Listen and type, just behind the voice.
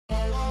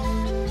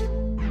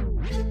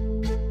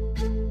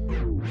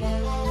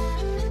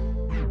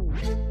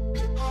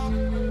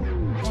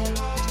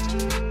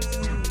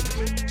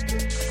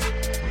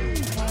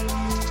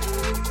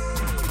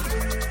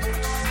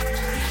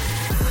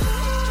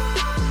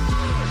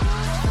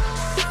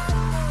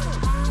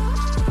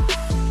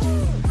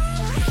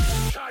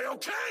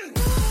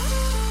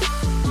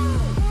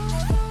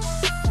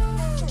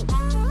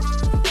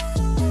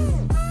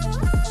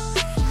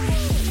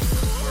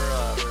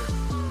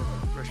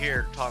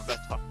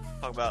talk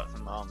about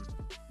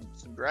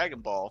some Dragon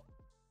Ball.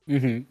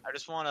 Mm-hmm. I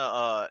just want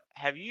to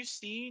have you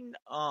seen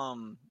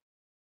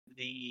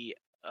the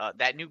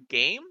that new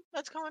game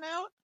that's coming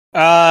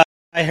out?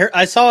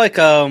 I saw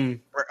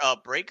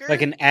Breaker.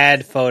 like an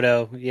ad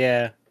photo.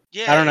 Yeah.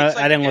 Yeah, I don't know. it's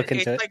I like didn't look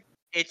into it.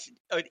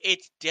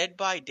 it's Dead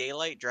by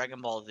Daylight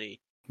Dragon Ball Z.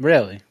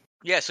 Really?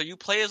 Yeah, so you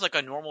play as like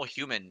a normal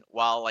human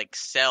while like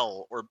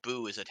Cell or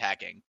Boo is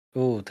attacking.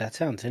 Ooh, that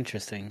sounds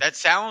interesting. That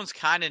sounds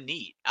kind of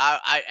neat.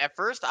 I at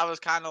first I was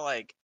kind of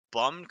like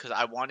bummed because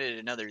I wanted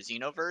another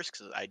Xenoverse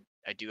because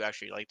I do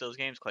actually like those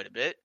games quite a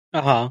bit.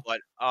 Uh-huh. But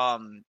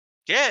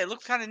yeah, it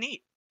looks kind of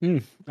neat.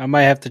 I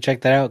might have to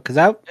check that out because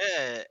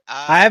Yeah,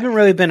 I haven't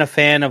really been a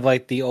fan of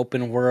like the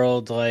open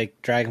world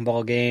like Dragon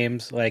Ball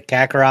games. Like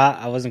Kakarot,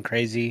 I wasn't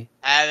crazy.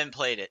 I haven't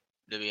played it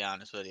to be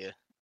honest with you.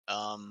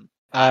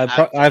 I've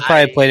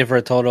probably played it for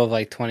a total of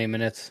like 20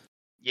 minutes.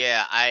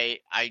 Yeah, I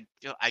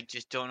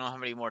just don't know how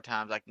many more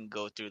times I can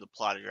go through the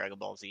plot of Dragon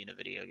Ball Z in a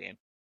video game.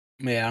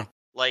 Yeah.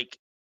 Like,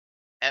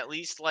 at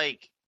least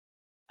like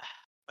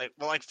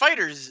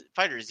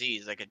Fighter Z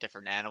is like a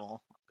different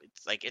animal.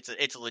 It's like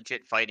it's a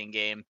legit fighting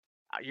game.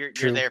 You're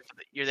True. there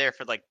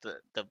for like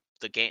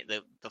the game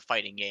the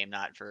fighting game,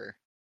 not for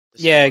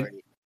the Yeah.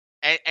 story.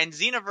 And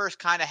Xenoverse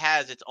kind of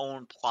has its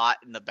own plot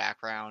in the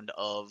background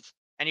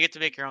and you get to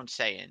make your own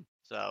Saiyan.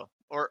 So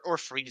or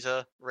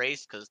Frieza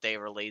race because they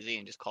were lazy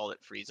and just called it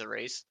Frieza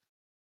race.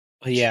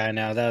 Yeah, I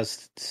know. That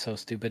was so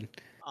stupid.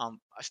 I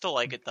still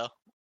like it though.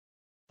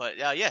 But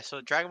yeah,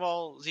 so Dragon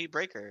Ball Z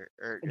Breaker,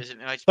 or is it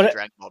might just be But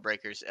Dragon Ball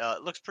Breakers?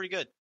 It looks pretty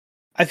good.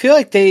 I feel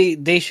like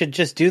they should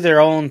just do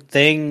their own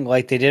thing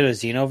like they did with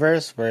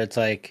Xenoverse, where it's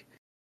like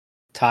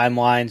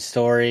timeline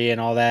story and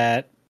all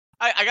that.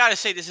 I gotta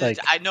say this is Like-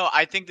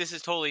 I think this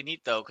is totally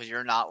neat though because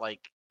you're not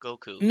like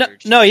Goku. No, You're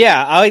just- no,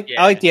 yeah, I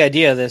Yeah. like the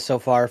idea of this so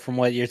far from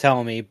what you're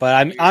telling me, but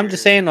I'm You're-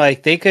 just saying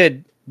like they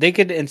could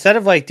instead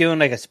of like doing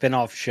like a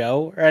spin-off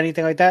show or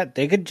anything like that,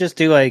 they could just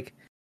do like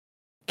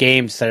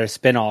games that are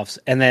spin-offs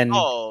and then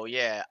Oh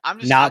yeah, I'm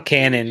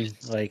canon.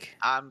 curious. Like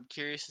I'm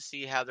curious to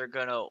see how they're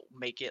gonna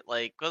make it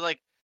like, cause like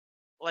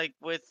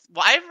with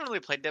I haven't really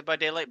played Dead by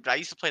Daylight, but I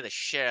used to play the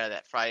shit out of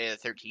that Friday the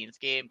 13th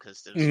game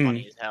because it was Mhm.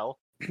 funny as hell.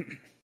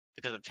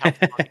 Because of how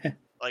funny,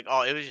 like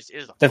it was a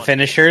the fun game.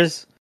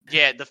 finishers.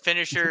 Yeah, the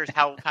finishers,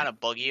 how kind of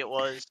buggy it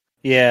was.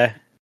 Yeah,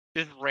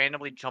 Just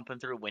randomly jumping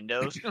through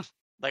windows.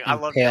 Like I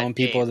love impaling that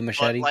people game, with a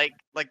machete. But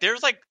like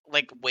there's like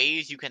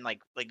ways you can like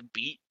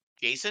beat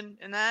Jason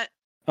in that.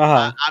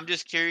 Uh-huh. I'm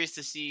just curious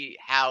to see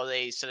how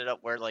they set it up.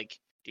 Where like,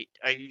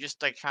 are you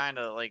just like trying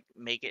to like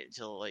make it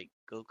until like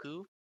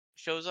Goku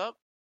shows up?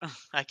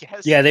 I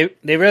guess. Yeah, they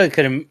really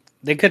could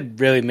they could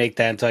really make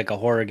that into like a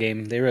horror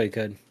game. They really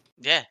could.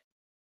 Yeah.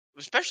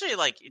 Especially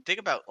like you think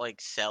about like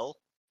Cell,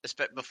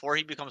 before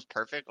he becomes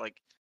perfect, like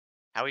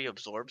how he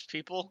absorbs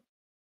people.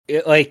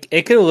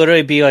 It could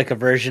literally be like a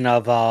version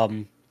of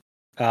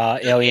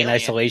Alien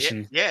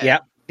Isolation. Yeah.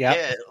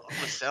 Yeah.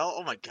 With Cell.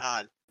 Oh my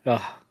god.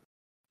 Oh,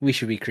 we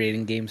should be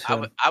creating games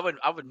for I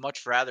would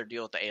much rather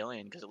deal with the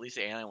alien because at least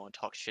the alien won't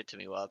talk shit to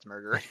me while it's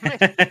murdering.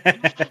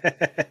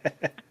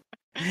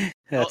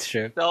 That's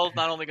true. Cell's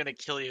not only gonna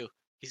kill you,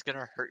 he's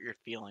gonna hurt your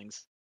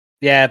feelings.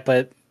 Yeah,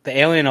 but the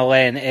alien will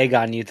lay an egg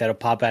on you that'll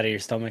pop out of your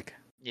stomach.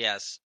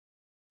 Yes.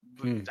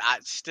 Hmm.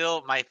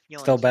 Still, my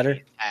feelings Still will better? be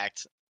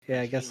intact. Yeah,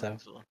 My I guess so.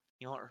 feelings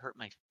you won't hurt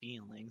my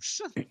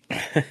feelings.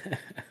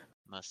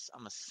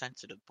 I'm a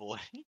sensitive boy.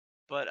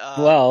 But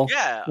Well.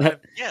 yeah.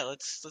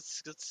 Let's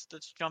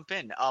jump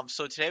in.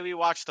 So today we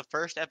watched the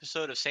first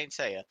episode of Saint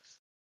Seiya.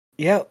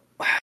 Yep.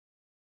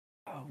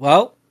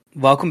 Well,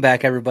 welcome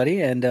back,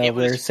 everybody, and It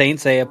we're was Saint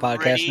Seiya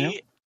podcast now.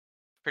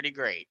 Pretty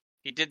great.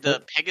 He did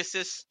the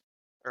Pegasus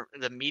or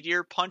the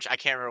meteor punch. I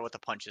can't remember what the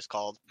punch is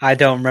called. I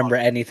don't remember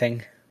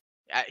anything.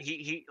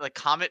 He like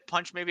comet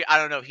punch maybe. I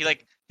don't know. He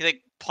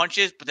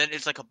punches, but then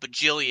it's like a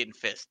bajillion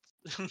fists.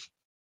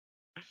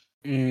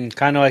 Kind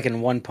of like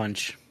in One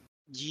Punch.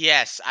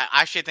 Yes,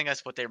 I actually think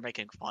that's what they're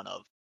making fun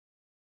of.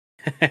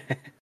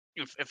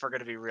 If we're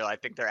gonna be real, I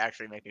think they're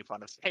actually making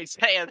fun of Saint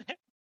Seiya.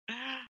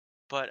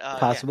 But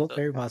Possible, yeah,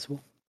 very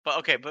possible. But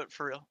okay, but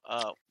for real,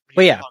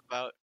 But yeah, talk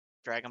about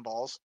Dragon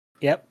Balls.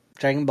 Yep,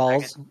 Dragon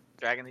Balls.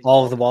 Dragging these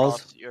all of the balls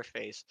balls. across your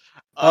face.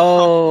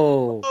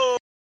 Oh,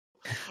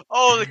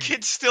 the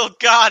kid still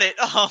got it.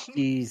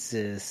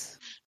 Jesus.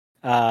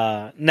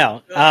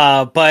 No.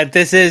 But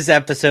this is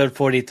episode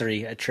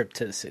 43, A Trip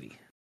to the City.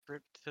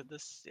 Trip to the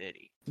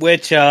city.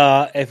 Which,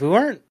 if we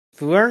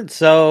weren't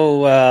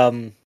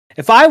so,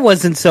 if I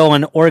wasn't so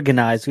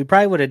unorganized, we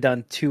probably would have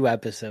done 2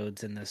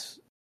 episodes in this.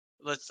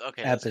 Let's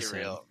be episode.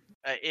 real.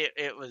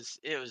 It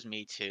was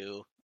me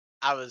too.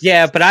 I was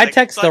but I like,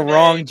 texted the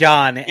wrong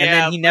John, and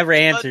Yeah, then he never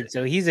answered,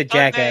 so he's a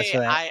jackass for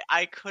that.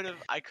 I could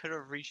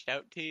have reached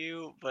out to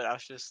you, but I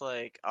was just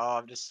like, oh,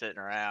 I'm just sitting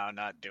around,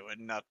 not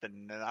doing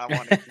nothing, and I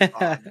want to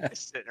keep on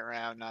just sitting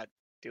around, not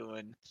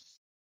doing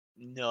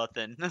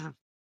nothing.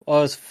 Well,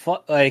 it was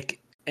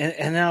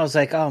and then I was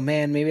like, oh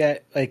man, maybe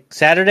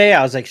Saturday.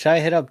 I was like, should I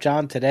hit up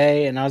John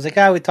today? And I was like,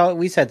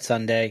 we said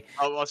Sunday.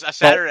 Oh, well,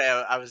 Saturday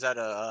I was at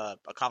a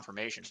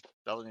confirmation.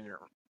 That wasn't even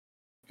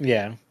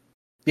Yeah.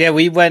 Yeah,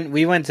 we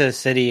went to the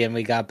city and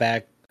we got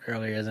back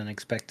earlier than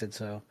expected,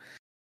 so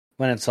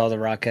went and saw the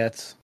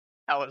Rockettes.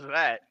 How was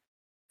that?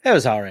 It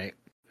was all right.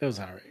 It was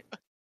all right.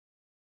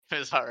 It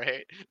was all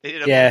right. They did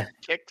a bunch Yeah. of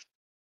kicks.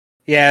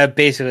 Yeah,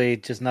 basically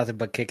just nothing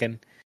but kicking.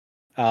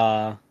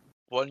 Uh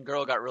One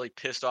girl got really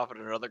pissed off at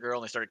another girl,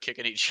 and they started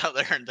kicking each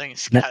other, and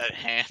things No. got out of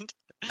hand.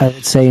 I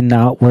would say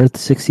not worth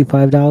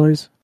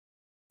 $65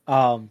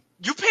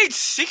 You paid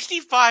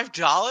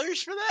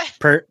 $65 for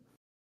that?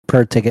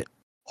 per ticket.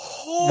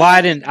 well,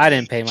 I didn't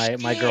Holy pay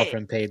my shit.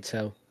 girlfriend paid,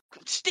 so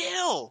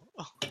Still,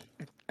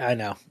 I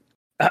know.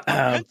 that's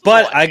a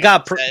But lot. I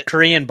got That-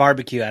 Korean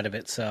barbecue out of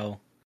it, so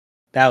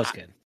that was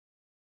good.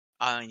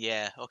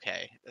 Yeah,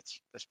 okay,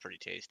 that's pretty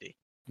tasty.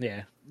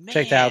 Yeah. Man,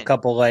 Checked out a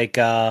couple like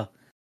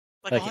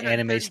like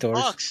anime stores.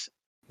 $130.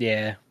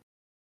 Yeah.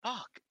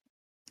 Fuck.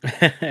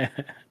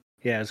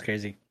 Yeah, it was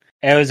crazy.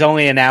 It was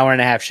only an hour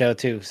and a half show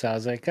too, so I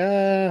was like,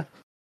 I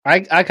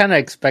kind of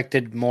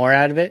expected more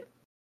out of it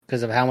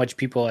because of how much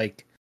people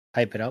like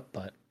hype it up,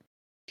 but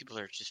People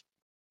are just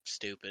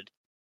stupid.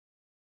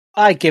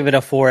 I give it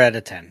a 4 out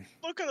of 10.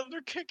 Look at them,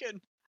 they're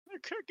kicking. They're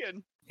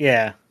kicking.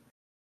 Yeah.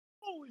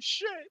 Holy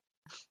shit.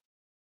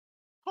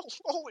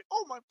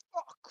 Oh my,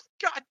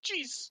 God,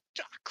 jeez,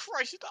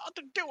 Christ, what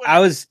they're doing. I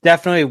was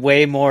definitely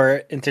way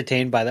more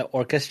entertained by the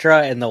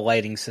orchestra and the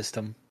lighting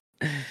system.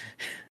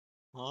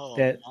 Oh,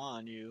 that- come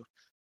on, you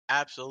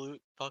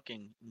absolute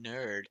fucking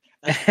nerd.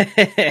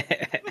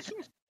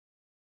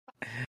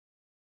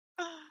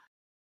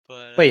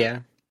 But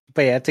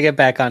yeah, to get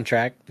back on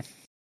track.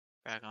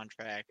 Back on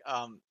track.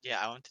 Yeah,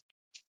 I went to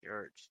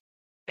church.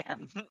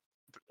 Damn.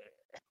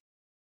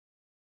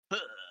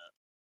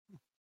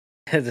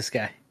 This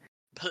guy.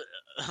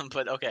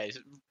 But okay,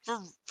 for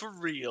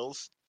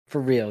reals,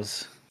 For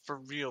reals. for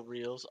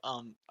reals.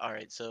 All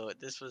right. So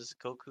this was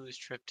Goku's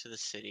trip to the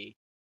city.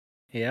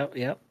 Yep.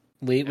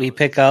 We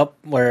pick up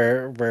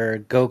where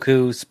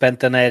Goku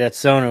spent the night at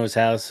Sono's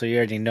house, so you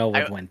already know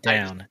what went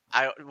down.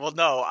 I want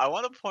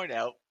to point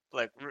out,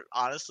 like,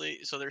 honestly,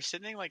 so they're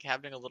sitting like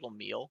having a little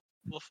meal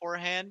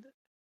beforehand,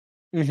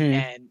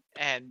 Mm-hmm.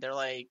 and they're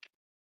like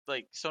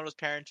Sono's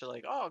parents are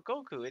like, "Oh,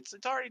 Goku, it's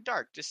already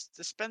dark. Just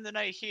spend the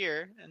night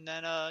here, and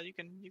then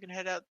you can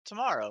head out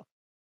tomorrow."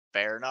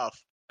 Fair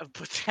enough.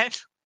 But then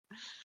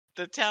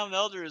the town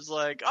elder is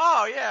like,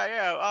 "Oh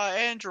yeah,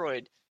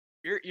 Android,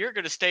 you're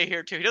gonna stay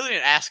here too." He doesn't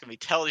even ask him.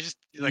 He's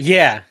like,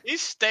 Yeah.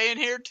 he's staying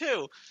here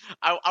too.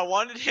 I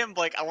wanted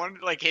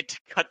it to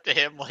cut to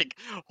him like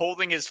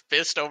holding his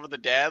fist over the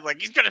dad,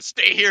 like he's gonna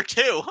stay here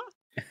too.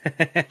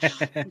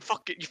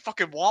 You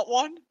fucking want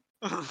one?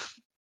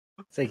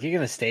 It's like, you're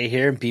gonna stay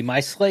here and be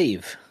my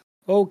slave.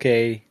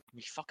 Okay.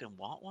 You fucking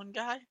want one,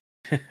 guy?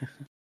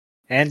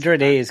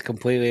 Android 8 is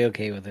completely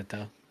okay with it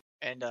though.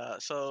 And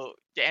so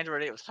the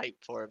Android 8 was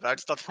hyped for it, but I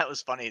just thought that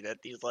was funny that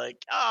he's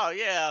like, "Oh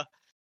yeah,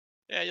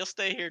 you'll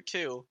stay here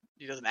too."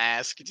 He doesn't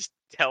ask; he just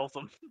tells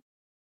them,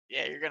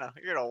 "Yeah, you're gonna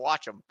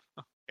watch them."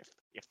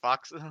 You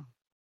fucks.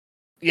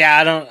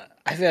 Yeah,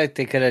 I feel like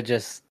they could have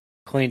just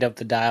cleaned up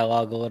the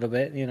dialogue a little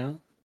bit, Yeah.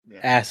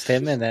 asked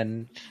him, and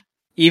then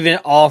even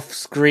off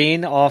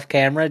screen, off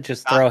camera,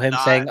 just throw him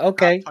saying,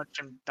 okay.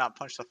 Not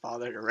punch the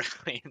father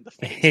directly in the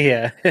face.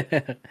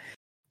 Yeah.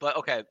 But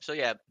okay, so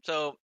yeah,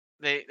 so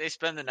they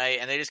spend the night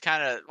and they just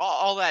kind of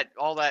all that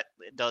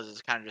it does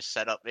is kind of just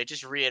set up. It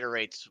just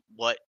reiterates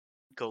what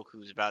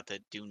Goku's about to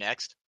do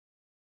next.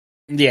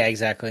 Yeah,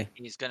 exactly.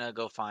 He's gonna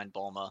go find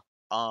Bulma.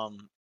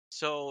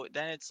 So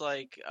then it's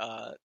like,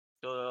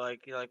 you're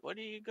like, what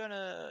are you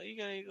gonna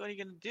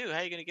do? How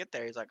are you gonna get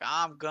there? He's like,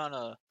 I'm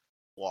gonna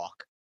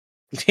walk.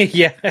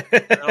 Yeah.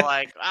 They're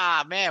like,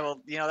 man,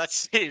 well, that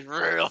city's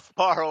real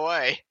far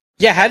away.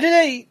 Yeah, how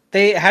did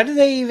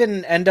they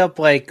even end up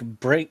like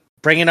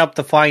bringing up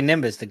the flying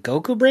Nimbus? Did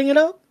Goku bring it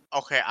up?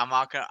 Okay, I'm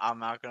not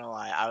gonna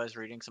lie. I was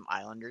reading some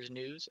Islanders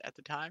news at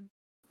the time.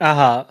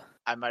 Uh-huh.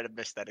 I might have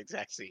missed that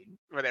exact scene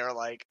where they were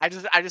like, I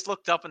just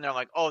looked up and they're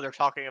like, oh, they're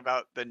talking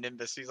about the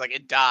Nimbus. He's like,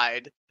 it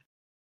died.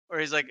 Or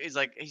he's like,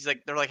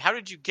 they're like, how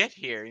did you get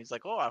here? He's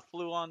like, oh, I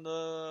flew on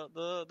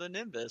the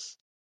Nimbus.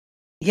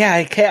 Yeah,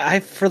 I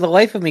for the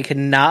life of me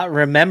cannot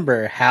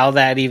remember how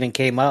that even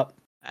came up.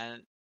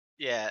 And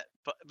yeah,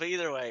 but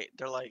either way,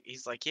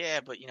 he's like, yeah,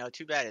 but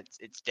too bad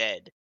it's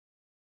dead.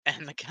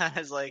 And the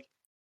guy's like,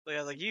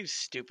 you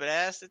stupid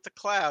ass, it's a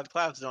cloud.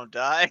 Clouds don't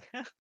die.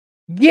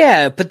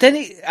 Yeah, but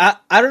then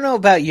I don't know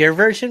about your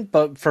version,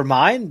 but for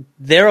mine,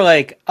 they're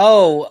like,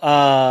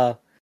 oh,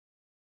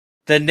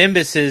 the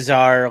Nimbuses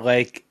are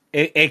like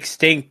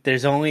extinct.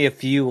 There's only a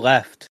few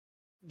left.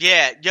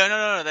 Yeah,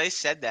 no. They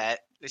said that.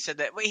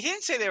 But he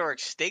didn't say they were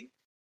extinct.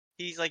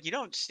 He's like, you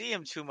don't see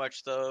them too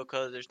much though,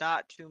 because there's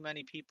not too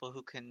many people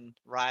who can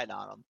ride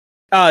on them.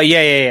 Oh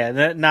yeah.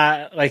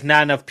 Not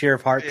enough pure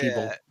of heart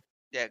people.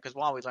 Yeah, because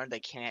we learned they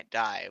can't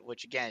die,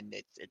 which again,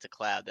 it's a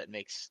cloud that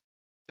makes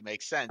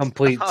sense.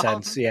 Complete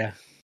sense. Yeah.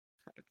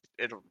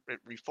 It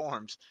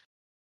reforms,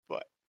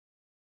 but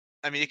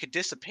I mean, it could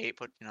dissipate,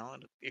 but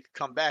it could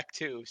come back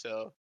too.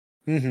 So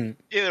Mm-hmm.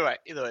 either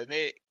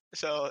way,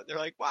 so they're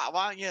like, wow,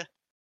 why don't you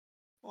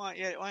why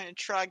don't you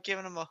try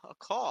giving him a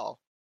call?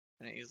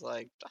 And he's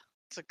like,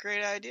 it's a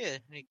great idea.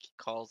 And he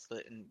calls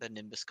and the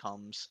Nimbus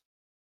comes,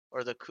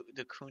 or the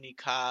Kuni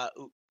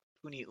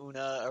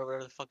Una, or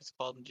whatever the fuck it's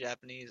called in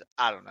Japanese.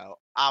 I don't know.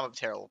 I'm a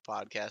terrible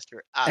podcaster.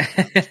 I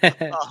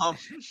don't know.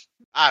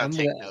 I don't I'm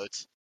take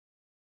notes.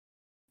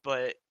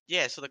 But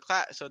yeah, so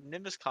so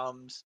Nimbus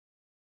comes,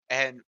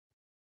 and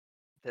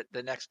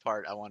the next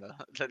part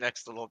the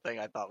next little thing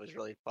I thought was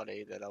really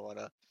funny that I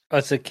wanna. Oh,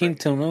 it's a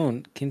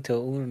Kinto-un.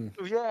 Kinto-un.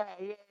 Yeah.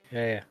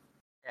 Yeah.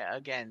 Yeah,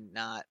 again,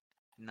 not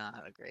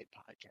a great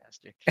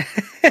podcaster.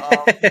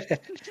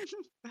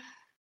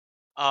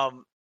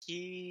 Um,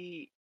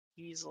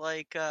 he's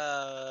like,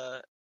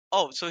 so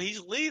he's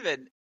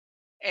leaving,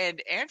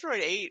 and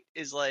Android 8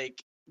 is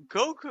like,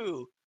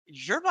 Goku,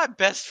 you're my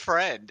best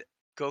friend.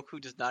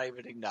 Goku does not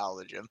even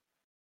acknowledge him.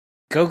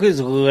 Goku's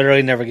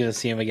literally never gonna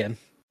see him again.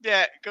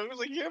 Yeah, Goku's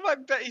like,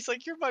 he's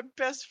like, you're my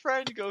best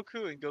friend,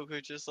 Goku, and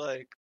Goku's just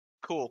like,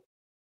 cool.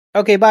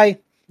 Okay, bye.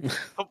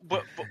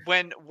 But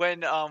when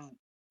oh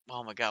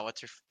my god,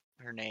 what's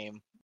her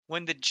name?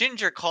 When the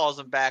ginger calls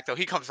him back, though,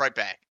 he comes right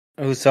back.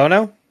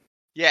 Usono?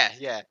 Yeah.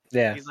 Yeah.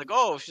 He's like,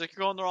 oh, she's like,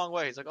 you're going the wrong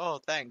way. He's like, oh,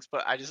 thanks,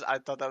 but I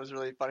thought that was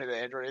really funny that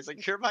Android is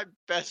like, you're my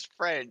best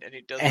friend, and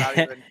he does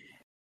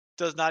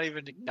not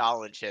even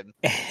acknowledge him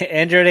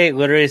Android 8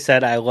 literally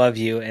said, I love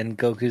you, and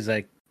Goku's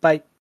like,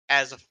 bye.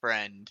 as a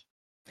friend.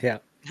 Yeah.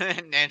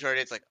 And Android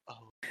 8's like,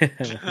 oh.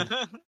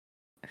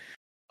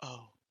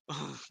 Oh.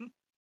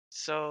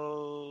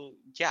 So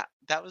yeah,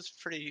 that was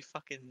pretty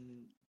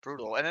fucking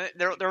brutal. And then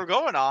they were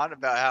going on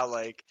about how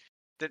like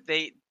that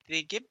they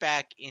get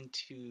back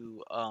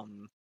into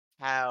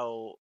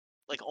how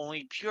like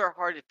only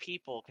pure-hearted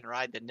people can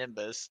ride the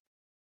Nimbus.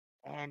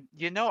 And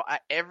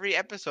every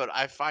episode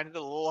I find it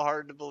a little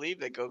hard to believe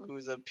that Goku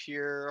is a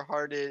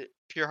pure-hearted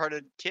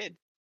kid.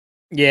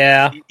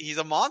 Yeah. He's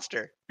a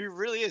monster. He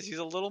really is. He's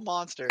a little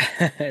monster.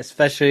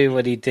 Especially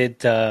what he did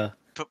to...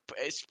 But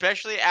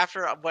especially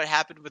after what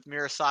happened with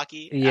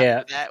Murasaki. Yeah.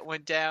 After that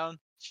went down.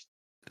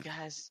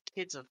 Guys,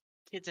 kid's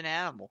an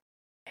animal.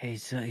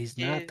 He's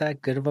not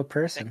that good of a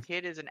person. That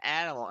kid is an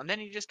animal. And then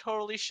he just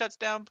totally shuts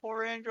down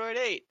poor Android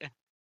 8.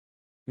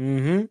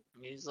 Mm-hmm.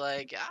 He's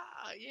like,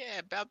 yeah,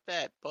 about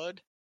that,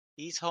 bud.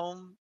 He's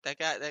home.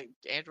 That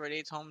Android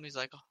 8's home. And he's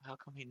like, oh, how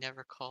come he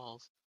never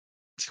calls?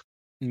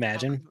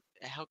 Imagine.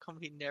 How come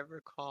he never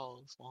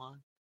calls,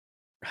 Juan?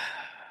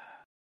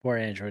 Poor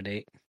Android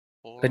 8.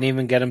 Couldn't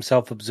even get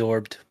himself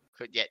absorbed.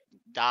 Could yet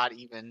not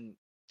even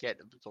get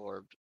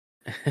absorbed.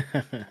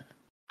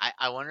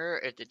 I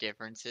wonder if the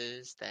difference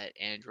is that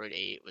Android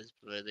 8 was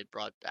really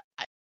brought back.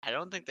 I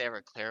don't think they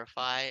ever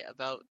clarify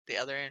about the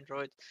other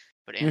androids,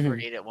 but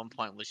Android 8 at one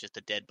point was just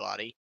a dead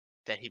body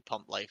that he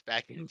pumped life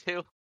back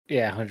into.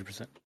 Yeah,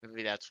 100%.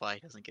 Maybe that's why he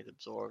doesn't get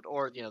absorbed.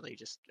 Or,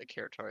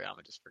 Akira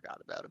Toriyama just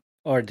forgot about him.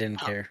 Or didn't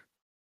care.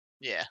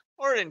 Yeah,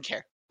 or didn't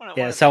care.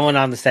 Yeah, someone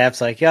on the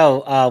staff's like,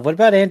 yo, what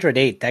about Android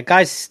 8? That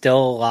guy's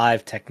still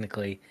alive,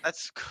 technically.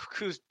 That's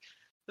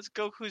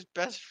Goku's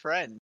best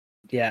friend.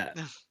 Yeah.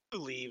 Who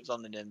leaves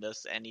on the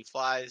Nimbus, and he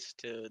flies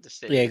to the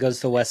city. Yeah, he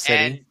goes to West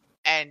City.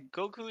 And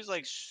Goku's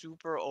like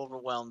super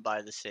overwhelmed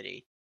by the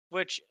city,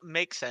 which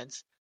makes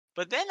sense.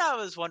 But then I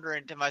was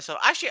wondering to myself,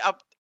 actually,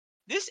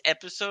 this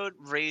episode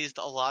raised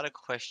a lot of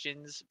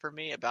questions for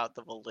me about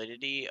the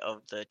validity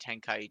of the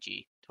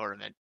Tenkaichi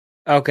tournament.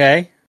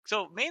 Okay.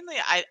 So mainly,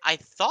 I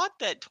thought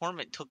that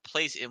tournament took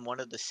place in one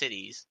of the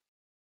cities.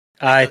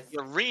 The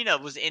arena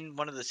was in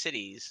one of the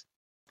cities.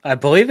 I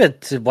believe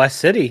it's West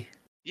City.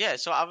 Yeah,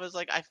 so I was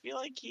like, I feel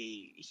like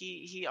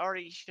he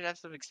already should have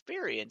some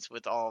experience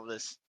with all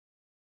this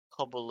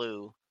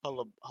hullabaloo,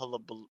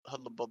 hullabaloo.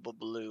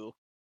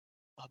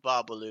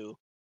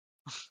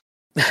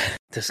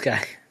 This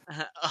guy.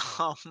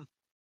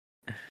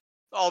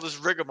 All this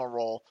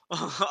rigmarole.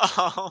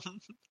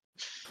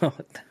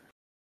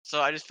 So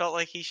I just felt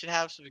like he should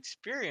have some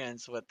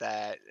experience with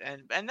that,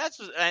 and that's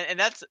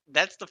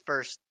the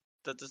first.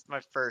 That's my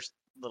first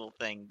little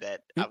thing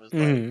that I was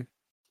like,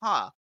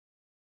 huh.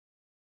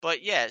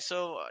 But yeah,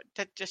 so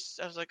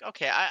I was like,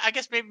 okay, I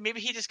guess maybe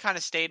he just kind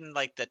of stayed in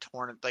like the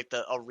tournament, like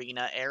the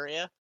arena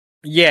area.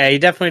 Yeah, he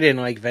definitely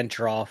didn't like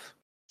venture off.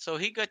 So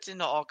he gets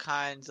into all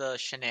kinds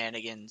of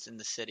shenanigans in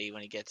the city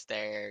when he gets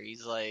there.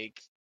 He's like,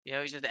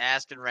 he's just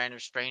asking random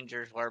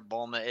strangers where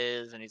Bulma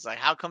is, and he's like,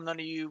 how come none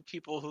of you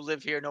people who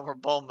live here know where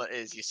Bulma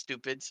is, you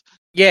stupids?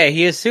 Yeah,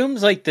 he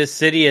assumes like the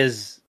city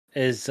is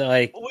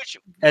like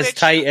as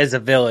tight as a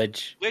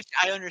village. Which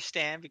I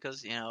understand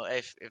because,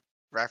 if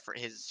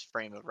his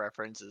frame of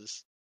reference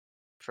is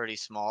pretty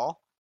small.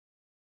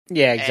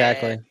 Yeah,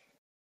 exactly.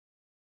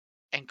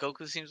 And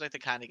Goku seems like the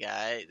kind of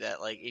guy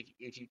that, like,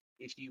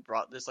 if you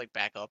brought this like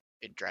back up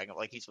in Dragon,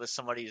 like he's with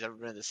somebody who's ever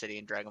been to the city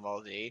in Dragon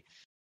Ball Z,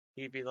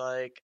 he'd be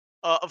like,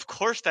 "Of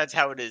course that's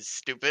how it is,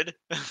 stupid."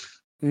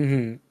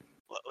 Mm-hmm.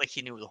 Like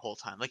he knew the whole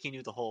time, like he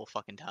knew the whole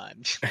fucking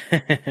time.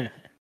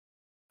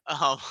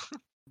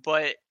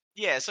 But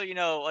yeah, so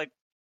like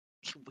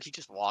he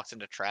just walks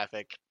into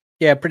traffic.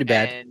 Yeah, pretty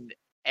bad.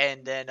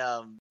 And then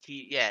then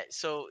he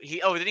gets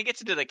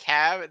into the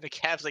cab, and the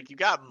cab's like, "You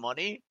got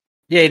money?"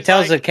 Yeah, he He's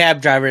tells like, the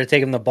cab driver to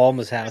take him to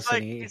Bulma's house,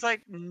 he's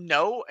like,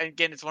 no. And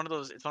again, it's one of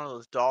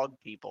those dog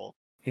people.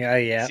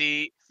 yeah.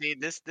 See,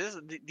 these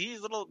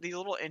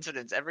little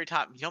incidents every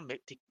time. I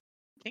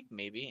think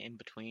maybe in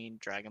between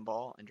Dragon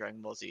Ball and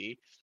Dragon Ball Z,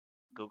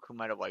 Goku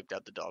might have wiped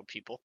out the dog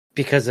people.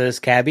 Because of this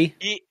cabbie.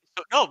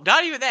 No,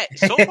 not even that.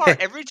 So far,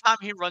 every time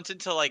he runs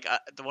into like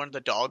one of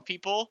the dog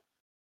people,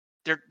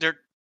 they're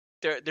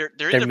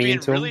either mean being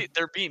to him?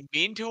 they're being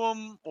mean to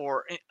him,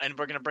 or and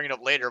we're gonna bring it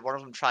up later. One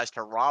of them tries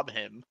to rob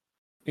him.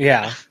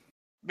 Yeah.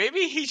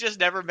 Maybe he's just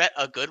never met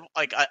a good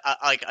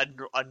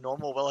a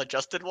normal,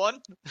 well-adjusted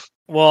one.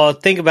 Well,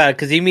 think about it,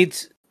 because he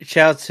meets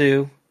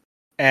Chaozu,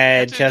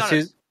 and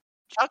Chaozu's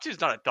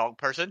not a dog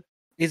person.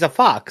 he's a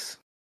fox.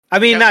 I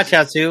mean, not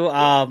Chaozu-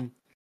 Chaozu.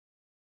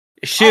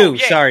 Shu.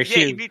 Sorry, yeah,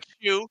 he Shu. meets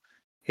Shu.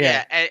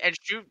 Yeah. And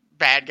Shu,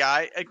 bad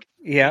guy. Like,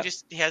 Yeah.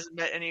 he hasn't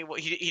met any.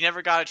 He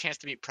never got a chance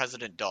to meet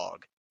President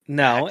Dog.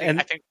 No,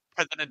 I think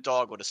President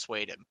Dog would have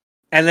swayed him.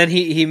 and then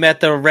he met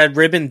the red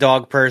ribbon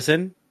dog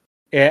person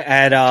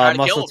at Tried to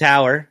kill Muscle him.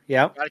 Tower.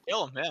 Yep. Gotta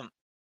kill him, yeah.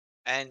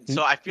 And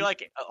so I feel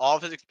like all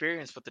of his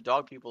experience with the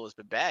dog people has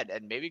been bad,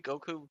 and maybe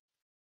Goku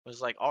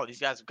was like, "Oh, these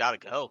guys have got to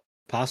go."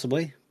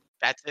 Possibly.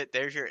 That's it.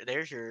 There's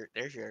your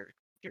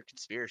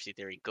conspiracy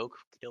theory. Goku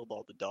killed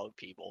all the dog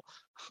people.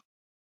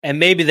 And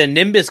maybe the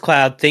Nimbus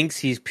Cloud thinks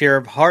he's pure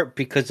of heart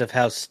because of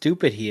how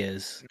stupid he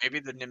is. Maybe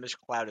the Nimbus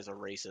Cloud is a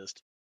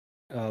racist.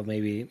 Oh,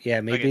 maybe. Yeah,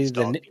 maybe Against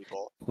dog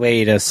people.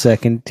 Wait a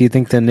second. Do you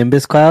think the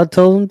Nimbus Cloud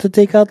told him to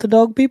take out the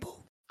dog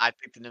people? I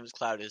think the Nimbus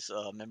Cloud is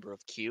a member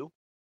of Q,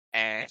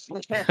 and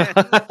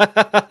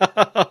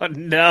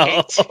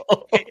no.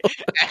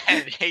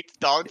 hates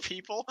dog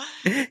people,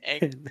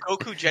 and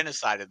Goku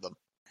genocided them.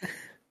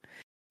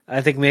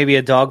 I think maybe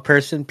a dog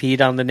person peed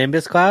on the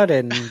Nimbus Cloud,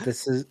 and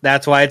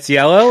that's why it's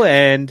yellow,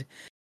 and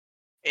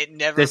It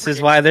never. This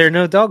is why there are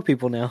no dog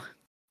people now.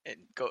 And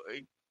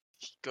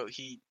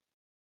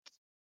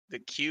the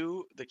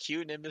Q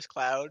Nimbus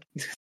Cloud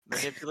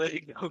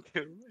manipulating Goku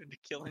and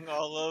killing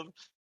all of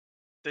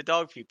the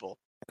dog people.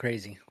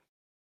 Crazy.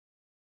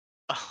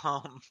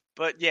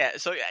 But yeah,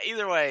 so yeah,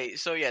 either way,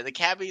 so yeah, the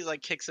cabbie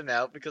like kicks him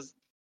out because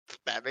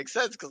that makes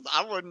sense. Because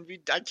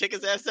I'd kick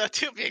his ass out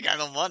too if he ain't got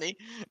no money.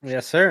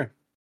 Yes, sir.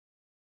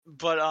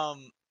 But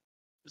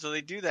so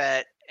they do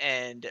that,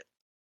 and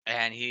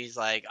he's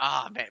like,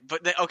 man.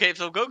 But then, okay,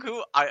 so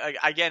Goku,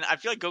 I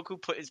feel like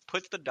Goku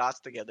puts the dots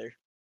together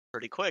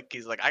pretty quick.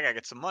 He's like, I gotta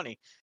get some money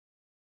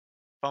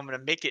if I'm gonna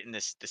make it in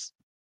this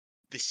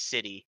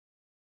city.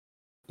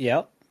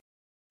 Yep.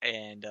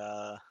 And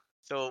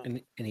so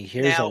and he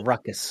hears a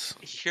ruckus.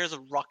 He hears a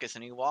ruckus,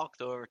 and he walks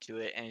over to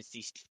it, and it's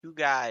these two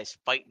guys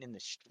fighting in the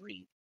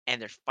street,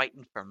 and they're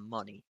fighting for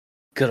money.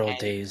 Good old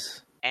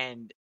days.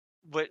 And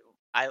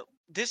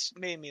this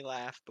made me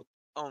laugh, but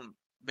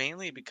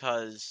mainly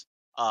because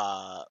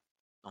oh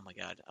my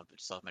god, I'm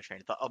just off my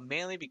train of thought.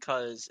 Mainly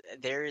because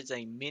there is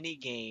a mini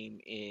game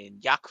in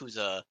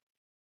Yakuza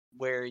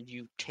where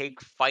you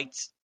take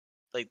fights.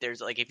 Like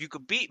there's like, if you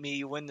could beat me,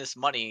 you win this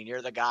money, and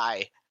you're the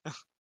guy.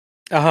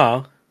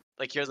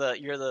 Like you're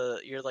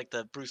like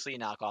the Bruce Lee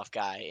knockoff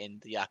guy in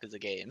the Yakuza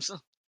games.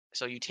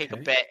 So you take a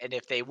bet, and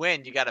if they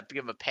win, you gotta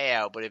give them a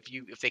payout. But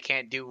if they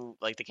can't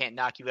they can't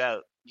knock you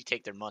out, you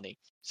take their money.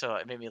 So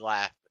it made me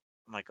laugh.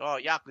 I'm like, oh,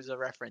 Yakuza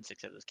reference,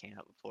 except this came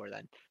out before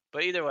then.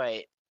 But either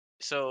way,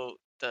 so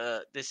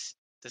this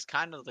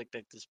kind of like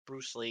this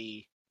Bruce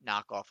Lee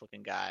knockoff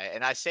looking guy,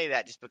 and I say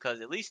that just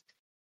because at least,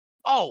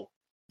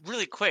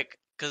 really quick,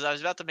 because I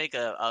was about to make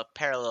a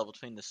parallel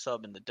between the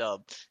sub and the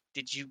dub.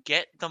 Did you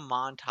get the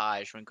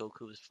montage when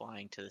Goku was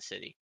flying to the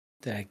city?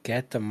 Did I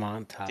get the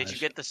montage? Did you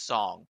get the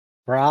song?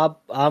 Rob,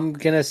 I'm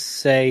gonna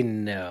say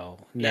no.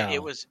 Yeah,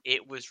 it was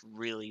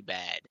really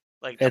bad.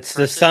 Like it's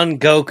the Son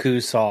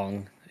Goku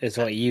song is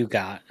what you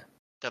got.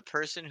 The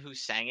person who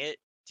sang it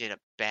did a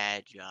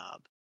bad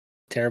job.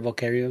 Terrible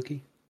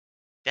karaoke?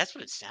 That's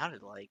what it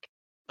sounded like.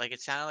 Like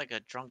it sounded like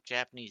a drunk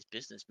Japanese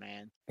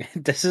businessman.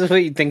 This is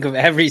what you think of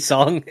every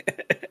song.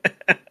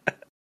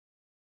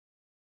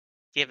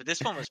 Yeah, but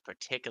this one was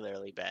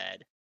particularly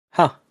bad.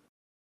 Huh.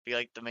 I feel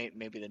like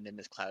maybe the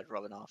Nimbus Cloud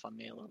rubbing off on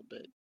me a little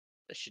bit.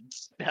 I should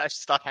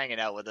stop hanging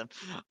out with him.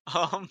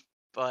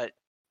 But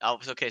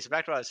okay. So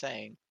back to what I was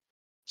saying.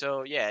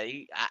 So yeah,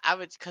 I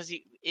would, because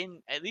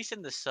at least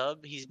in the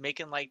sub, he's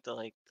making like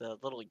the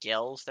little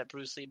yells that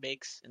Bruce Lee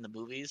makes in the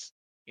movies.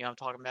 You know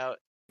what I'm talking about?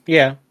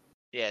 Yeah.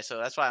 Yeah. So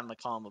that's why I'm like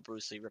calling him a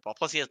Bruce Lee ripoff.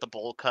 Plus he has the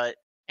bowl cut,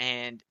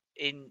 and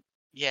and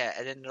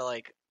then they're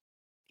like,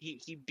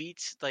 he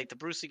beats, like, the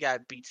Bruce Lee guy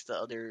beats the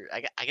other.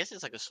 I guess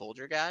it's like a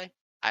soldier guy.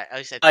 At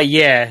least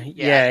yeah.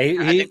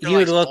 He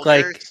would look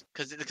like,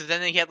 because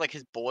then he had like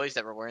his boys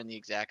that were wearing the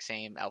exact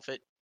same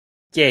outfit.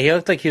 Yeah, he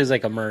looked like he was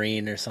like a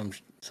Marine or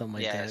something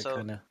like that. So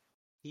kinda.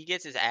 He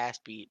gets his ass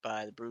beat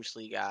by the Bruce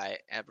Lee guy,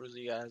 and Bruce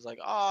Lee guy is like,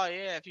 "Oh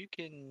yeah, if you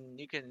can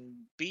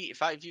beat,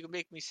 if you can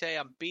make me say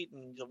I'm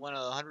beaten one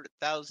of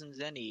 100,000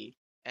 Zenny,"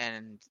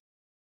 and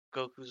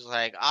Goku's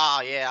like,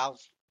 "Oh yeah,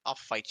 I'll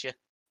fight you."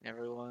 And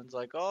everyone's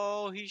like,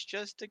 "Oh, he's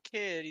just a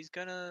kid. He's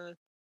gonna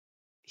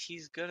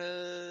he's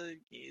gonna.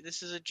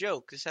 This is a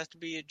joke. This has to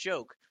be a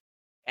joke.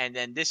 And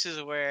then this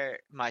is where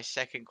my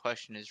second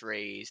question is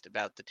raised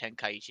about the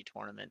Tenkaichi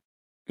tournament.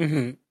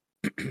 Hmm.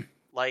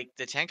 Like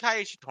the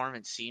Tenkaichi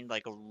tournament seemed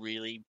like a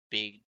really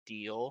big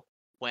deal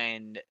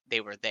when they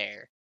were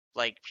there.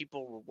 Like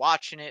people were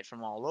watching it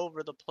from all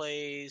over the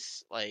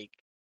place. Like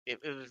it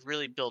was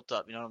really built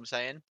up. You know what I'm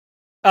saying?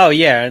 Oh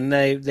yeah, and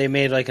they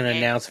made like an And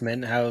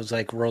announcement how it was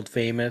like world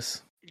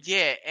famous.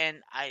 yeah, and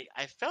I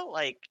felt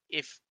like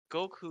if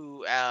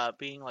Goku,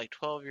 being like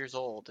 12 years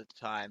old at the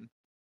time,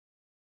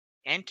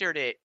 entered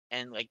it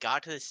and like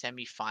got to the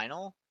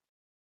semifinal,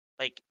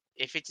 like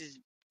if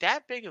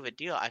that big of a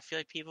deal, I feel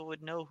like people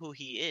would know who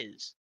he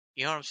is.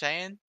 You know what I'm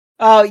saying?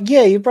 Oh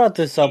yeah, you brought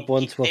this up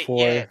once Yeah,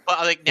 before. but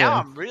like now Yeah.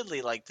 I'm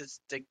really like this.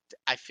 Like,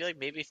 I feel like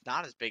maybe it's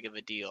not as big of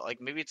a deal.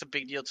 Like maybe it's a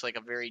big deal to like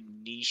a very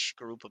niche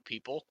group of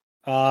people.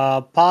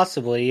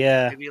 Possibly,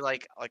 yeah. Maybe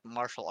like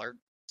martial arts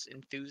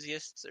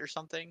enthusiasts or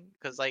something.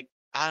 Because like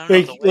I don't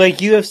know the way. Like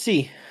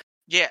UFC.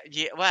 Yeah,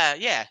 yeah, well,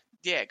 yeah.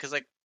 Because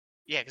like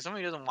yeah, because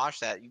somebody who doesn't watch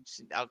that.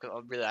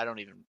 Really, I don't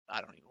even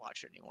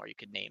watch it anymore. You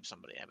could name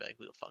somebody, and I'd be like,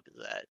 who the fuck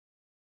is that?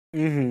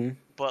 Hmm.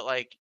 But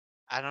like,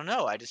 I don't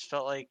know. I just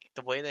felt like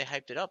the way they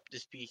hyped it up would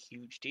just be a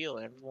huge deal,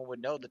 and everyone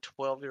would know the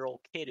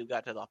 12-year-old kid who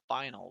got to the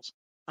finals.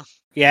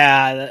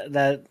 Yeah,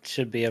 that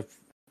should be a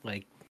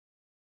like.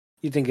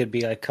 You think it'd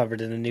be like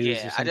covered in the news or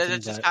Yeah, something,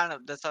 that's just but kind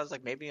of that's. I was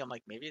like, maybe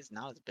it's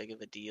not as big of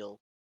a deal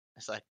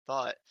as I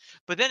thought.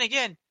 But then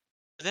again,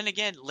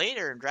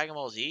 later in Dragon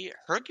Ball Z,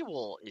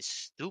 Hercule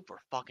is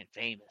super fucking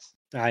famous.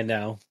 I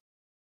know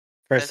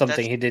for That's something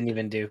that's he didn't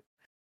even do.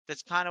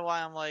 that's kind of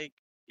why I'm like,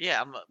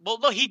 yeah, well,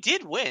 no, he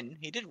did win.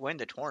 He did win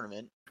the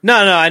tournament. No,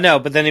 I know,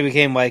 but then he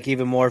became like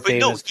even more But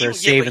no, famous for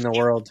saving the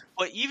world.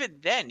 but even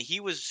then, he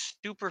was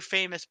super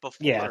famous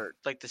Yeah, before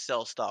like the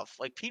Cell stuff.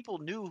 Like people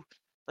knew,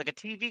 like a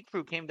TV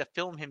crew came to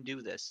film him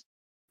do this.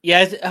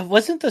 yeah.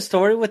 Wasn't the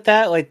story with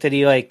that like that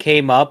he like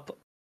came up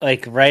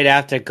like right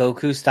after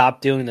Goku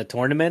stopped doing the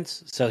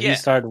tournaments, so he Yeah,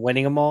 started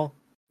winning them all?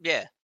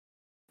 yeah,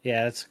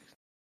 Yeah, that's.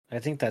 I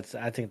think that's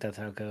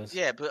how it goes.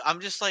 yeah. But I'm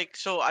just like,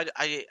 so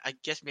I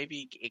guess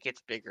maybe it gets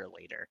bigger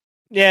later.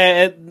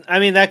 Yeah, I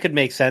mean that could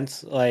make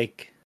sense.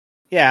 Like,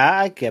 yeah,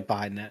 I get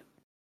behind that.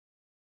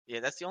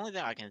 Yeah, that's the only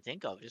thing I can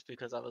think of, just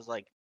because I was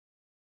like,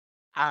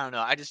 I don't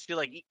know. I just feel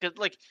like, cause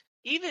like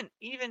even,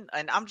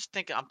 and I'm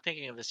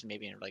thinking of this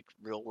maybe in like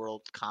real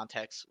world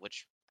context,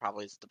 which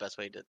probably is the best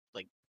way to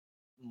like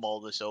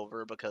mull this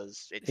over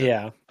because it's a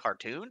Yeah.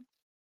 cartoon.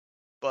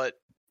 But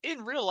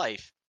in real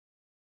life,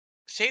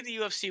 say the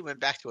UFC went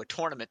back to a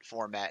tournament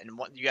format and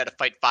you had to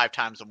fight 5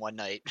 times in one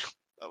night,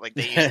 like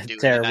they used to do in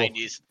the Terrible.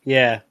 90s,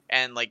 Yeah.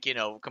 and like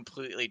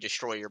completely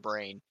destroy your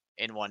brain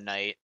in one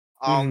night.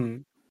 Hmm.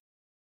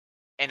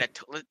 And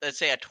let's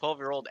say a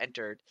 12-year-old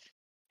entered,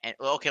 and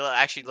well, okay,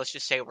 actually, let's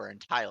just say we're in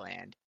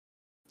Thailand,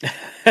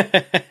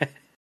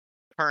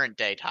 current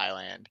day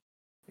Thailand,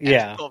 and a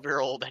Yeah.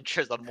 12-year-old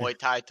enters a Muay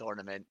Thai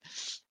tournament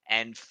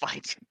and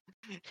fights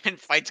and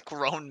fights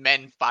grown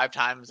men 5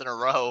 times in a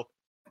row,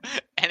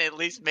 and at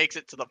least makes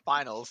it to the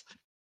finals.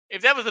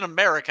 If that was in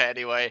America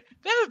anyway,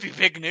 that would be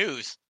big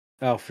news.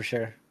 Oh, for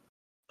sure.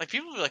 Like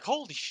people would be like,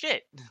 "Holy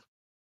shit!"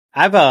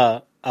 I have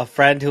a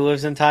friend who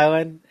lives in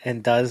Thailand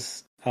and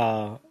does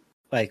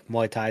like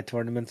Muay Thai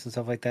tournaments and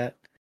stuff like that.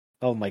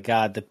 Oh my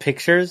god, the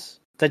pictures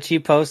that she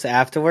posts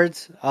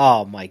afterwards.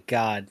 Oh my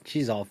god,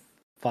 she's all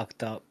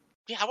fucked up.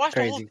 Yeah, I watched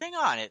the whole Crazy. thing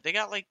on it. They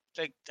got like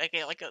a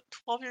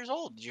 12 years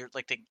old. You're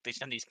like they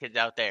send these kids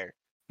out there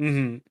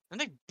Hmm. and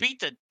they beat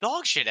the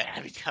dog shit out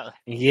of each other.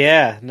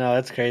 Yeah, no,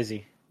 that's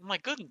crazy. I'm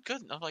like, good.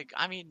 I'm like,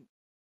 I mean,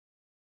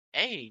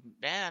 hey,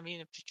 man, I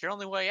mean, if it's your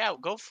only way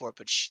out, go for it.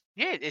 But shit,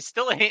 it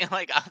still ain't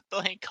like I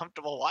still ain't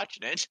comfortable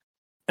watching it.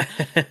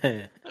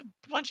 A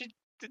bunch of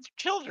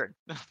children.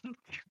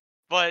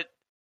 But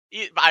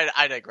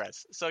I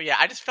digress. So yeah,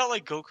 I just felt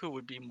like Goku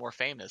would be more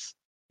famous.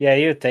 Yeah,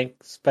 you would think,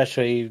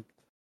 especially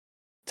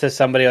to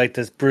somebody like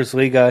this Bruce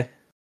Lee guy.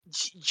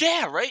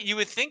 Yeah, right. You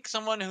would think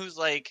someone who's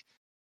like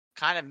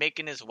kind of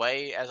making his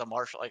way as a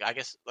martial, like I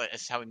guess like,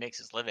 that's how he makes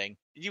his living.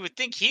 You would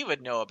think he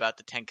would know about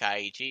the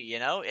Tenkaichi,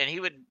 and he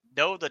would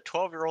know the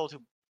 12-year-old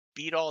who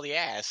beat all the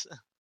ass.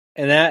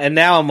 And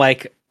now I'm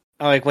like,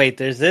 wait,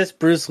 there's this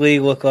Bruce Lee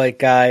lookalike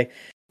guy.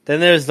 Then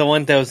there's the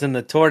one that was in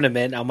the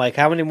tournament. I'm like,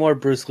 how many more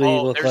Bruce Lee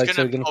lookalikes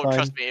are we gonna Trust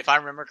find? me, if I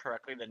remember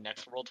correctly, the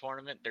next world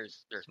tournament,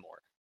 there's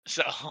more.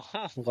 So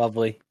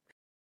Lovely.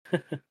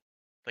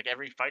 like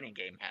every fighting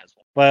game has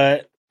one.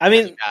 But I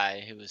Has a mean,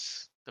 guy who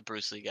was the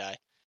Bruce Lee guy.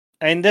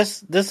 and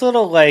this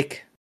little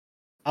like,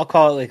 I'll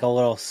call it like a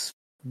little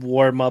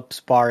warm up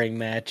sparring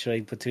match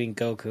like between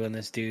Goku and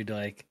this dude.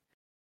 Like,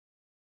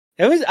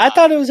 it was. I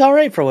thought it was all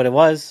right for what it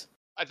was.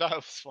 I thought it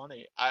was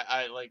funny.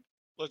 I like.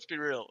 Let's be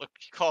real. Look,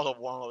 you call it a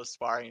warm-up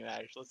sparring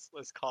match.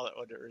 Let's call it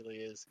what it really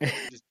is.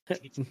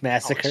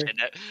 Massacre.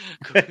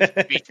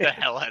 Goku beat the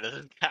hell out of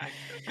this guy.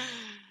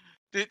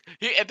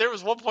 And there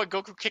was one point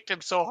Goku kicked him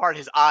so hard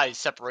his eyes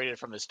separated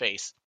from his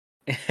face.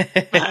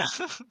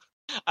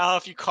 I don't know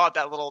if you caught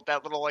that little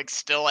like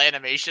still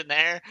animation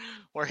there,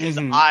 where his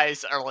Mhm.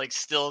 eyes are like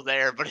still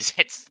there, but his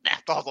head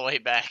snapped all the way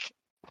back.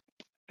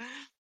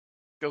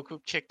 Goku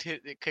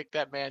kicked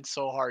that man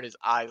so hard his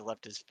eyes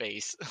left his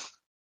face.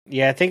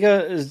 Yeah, I think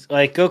it was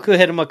like Goku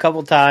hit him a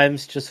couple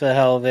times just for the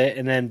hell of it,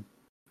 and then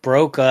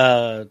broke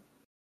a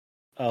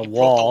He broke the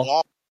wall.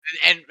 wall.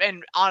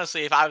 And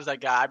honestly, if I was that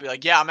guy, I'd be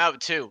like, yeah, I'm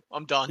out too.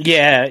 I'm done.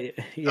 Yeah.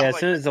 I'm As like,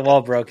 soon as the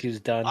wall broke, he was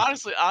done.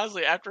 honestly,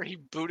 after he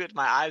booted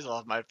my eyes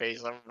off my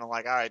face, I'm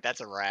like, all right, that's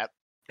a wrap.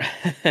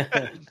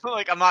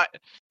 Like, I'm not.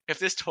 If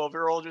this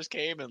 12-year-old just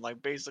came and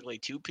like basically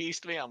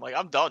two-pieced me, I'm like,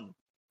 I'm done.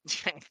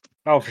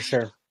 Oh, for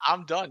sure.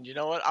 I'm done. You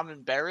know what? I'm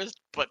embarrassed,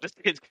 but this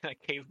kid's gonna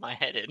cave my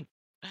head in.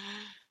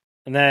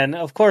 And then,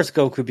 of course,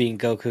 Goku being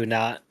Goku,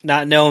 not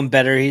knowing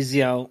better. He's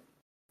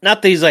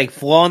not that he's like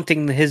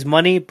flaunting his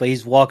money, but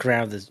he's walking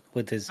around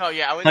with his No,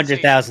 yeah, I wouldn't say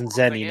 100,000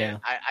 flaunting zenny it.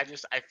 now. I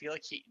feel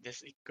like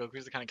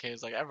Goku's the kind of kid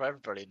who's like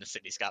everybody in the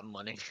city's got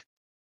money.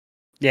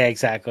 Yeah,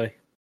 exactly.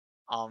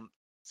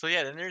 So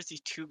yeah, then there's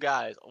these two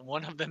guys.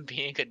 One of them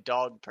being a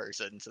dog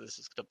person. So this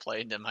is to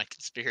play into my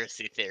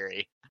conspiracy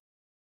theory.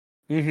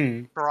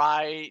 Mm-hmm.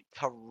 Try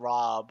to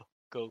rob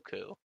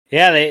Goku.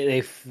 Yeah,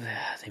 they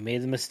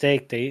made the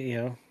mistake.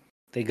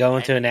 They go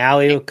into an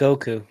alley with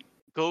Goku.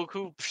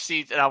 Goku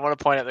proceeds, and I want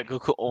to point out that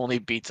Goku only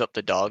beats up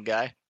the dog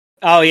guy.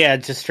 Oh yeah,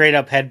 just straight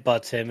up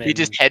headbutts him. He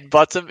just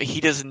headbutts him. He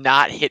does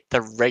not hit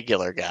the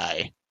regular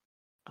guy.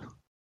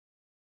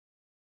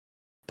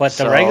 But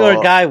the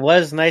regular guy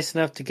was nice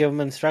enough to give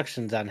him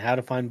instructions on how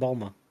to find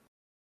Bulma.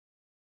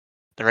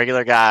 The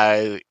regular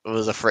guy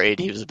was afraid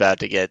he was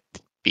about to get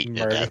beaten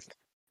to Murdered. death.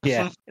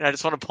 Yeah. And I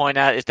just want to point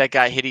out, if that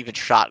guy had even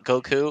shot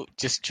Goku,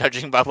 just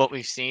judging by what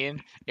we've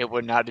seen, it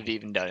would not have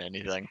even done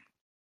anything.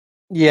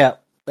 Yeah,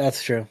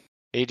 that's true.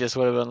 He just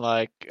would have been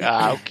like,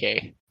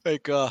 okay.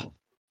 Like,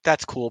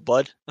 that's cool,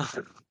 bud.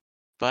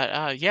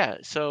 But, yeah,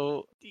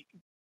 so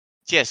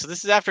this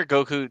is after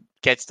Goku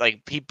gets,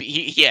 like,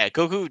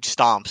 Goku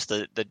stomps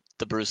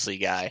the Bruce Lee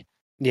guy.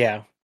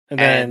 Yeah.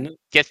 And And then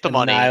gets the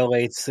money.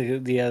 annihilates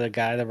the other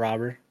guy, the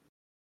robber.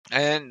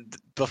 And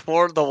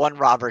before the one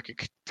robber could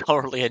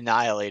totally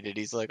annihilate it,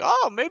 he's like,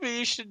 oh, maybe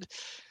you should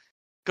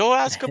go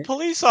ask a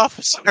police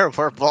officer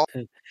where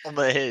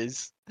Bulma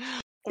is.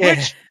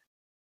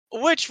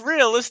 Which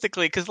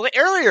realistically, because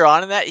earlier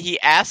on in that, he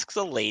asks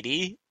a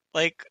lady,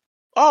 like,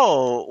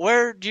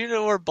 oh, do you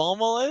know where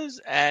Bulma is?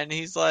 And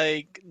he's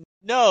like,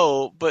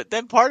 no. But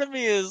then part of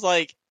me is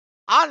like,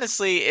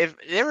 honestly, if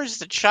there was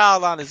just a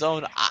child on his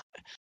own,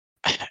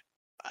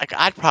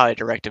 I'd probably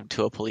direct him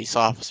to a police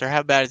officer.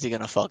 How bad is he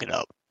gonna fuck it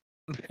up?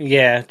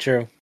 Yeah,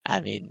 true.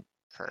 I mean,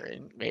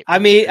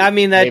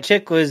 that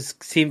chick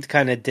seemed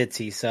kind of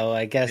ditzy, so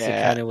I guess it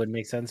kind of would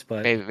make sense.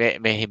 But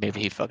maybe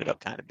he fucked it up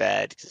kind of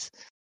bad, because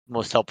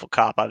most helpful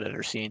cop I've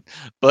ever seen.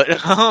 But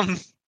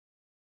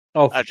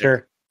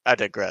sure. I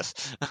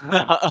digress.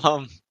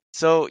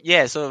 So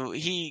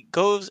he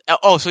goes.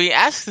 So he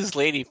asks this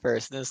lady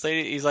first, and this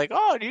lady, he's like,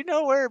 "Oh, do you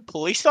know where a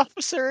police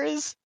officer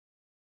is?"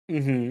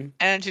 Mm-hmm.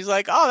 And she's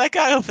like, "Oh, that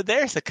guy over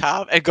there is a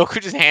cop." And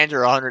Goku just hands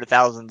her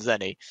 100,000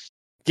 zenny.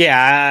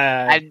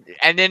 Yeah.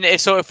 And then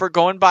if we're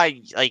going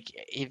by like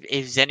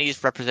if zenny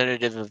is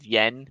representative of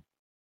yen,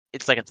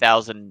 it's like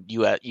 1,000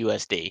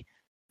 USD.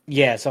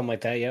 Yeah, something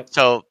like that. Yep.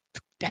 So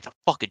that's a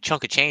fucking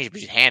chunk of change if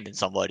you're just handing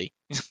somebody.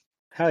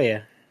 Hell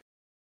yeah.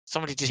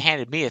 Somebody just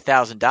handed me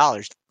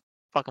 $1,000.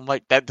 Fucking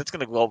like that's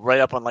gonna go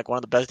right up on like one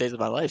of the best days of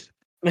my life.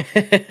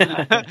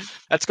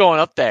 That's going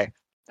up there.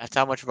 That's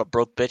how much of a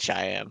broke bitch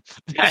I am.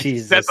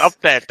 Jesus. That's up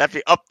there. That'd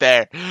be up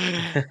there.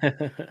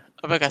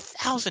 I'm like,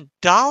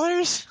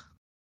 $1,000?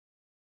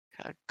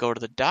 Gotta go to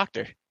the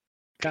doctor.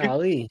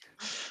 Golly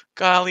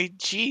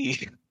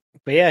Gee.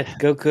 But yeah,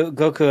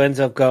 Goku ends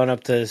up going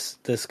up to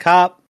this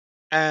cop,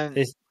 and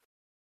he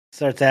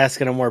starts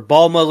asking him where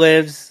Bulma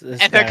lives.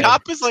 The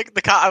cop is like,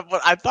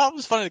 what I thought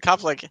was funny, the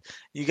cop's like,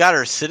 you got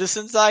her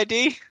citizen's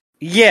ID?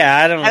 Yeah,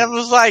 I don't. And I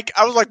was like,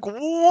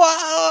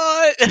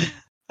 what?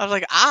 I was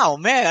like, oh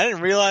man, I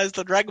didn't realize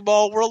the Dragon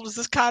Ball world was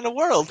this kind of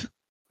world.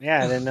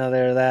 Yeah, I didn't know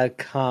they were that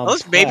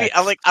complex. But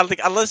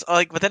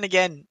then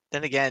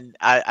again,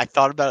 I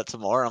thought about it some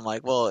more. I'm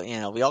like, well,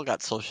 we all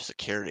got social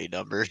security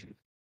numbers.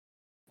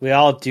 We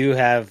all do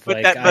have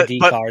ID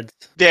cards.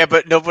 Yeah,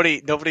 but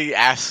nobody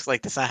asks,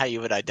 like, that's not how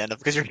you would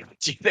identify, because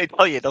they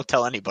tell you don't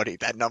tell anybody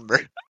that number.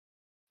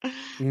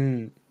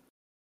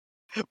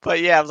 But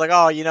yeah, I was like,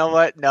 oh, you know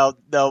what? No,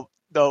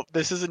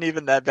 this isn't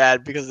even that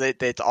bad, because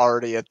it's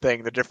already a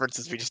thing. The difference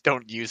is we just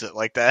don't use it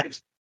like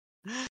that.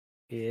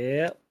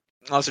 Yeah.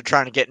 Unless they're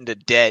trying to get into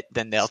debt,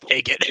 then they'll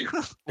take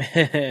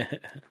it.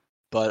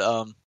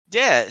 But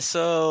yeah.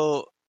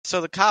 So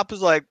the cop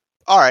is like,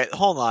 all right,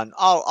 hold on.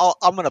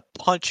 I'm gonna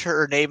punch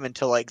her name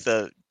into like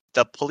the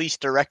police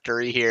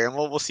directory here, and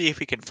we'll see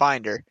if we can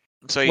find her.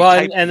 So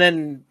and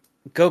then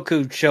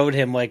Goku showed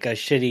him like a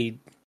shitty.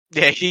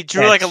 Yeah, he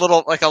drew like a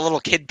little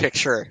kid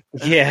picture.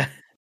 Yeah.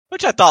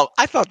 Which I thought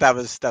that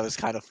was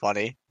kind of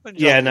funny.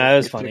 Yeah, no, it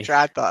was funny.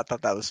 I thought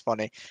that was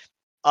funny.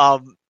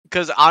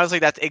 Because honestly,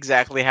 that's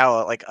exactly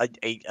how like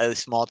a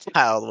small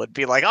child would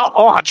be like,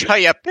 oh, I'll show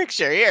you a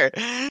picture here.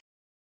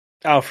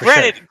 Oh, for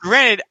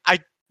Granted, I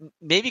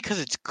maybe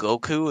because it's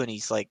Goku and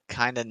he's like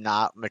kind of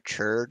not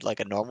matured like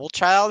a normal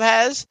child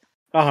has.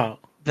 sure.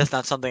 That's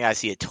not something I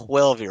see a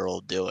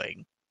 12-year-old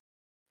doing.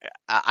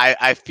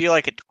 I feel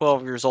like at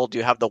 12 years old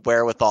you have the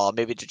wherewithal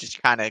maybe to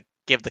just kind of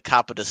give the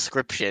cop a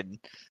description,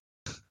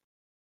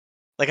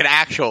 like an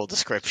actual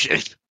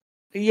description.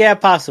 Yeah,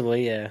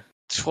 possibly. Yeah.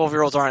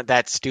 12-year-olds aren't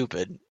that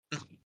stupid.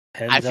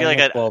 Depends I feel on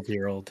like the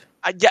 12-year-old.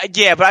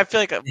 yeah, but I feel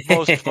like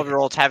most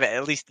 12-year-olds have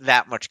at least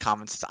that much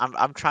common sense.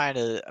 I'm trying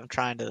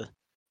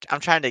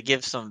to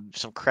give some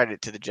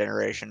credit to the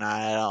generation.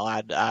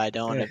 I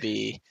don't want to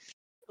be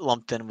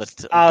lumped in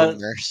with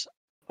boomers.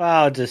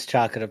 I'll just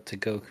chalk it up to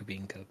Goku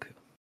being Goku.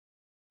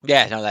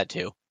 Yeah, no, that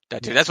too.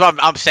 That's what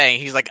I'm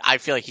saying. He's like, I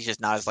feel like he's just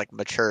not as like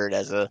matured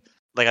as a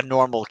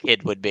normal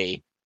kid would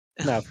be.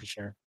 No, for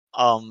sure.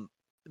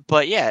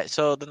 But yeah,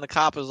 so then the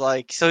cop is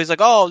like, so he's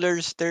like, oh,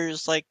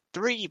 there's like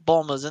 3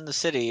 Bulmas in the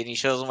city, and he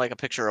shows him like a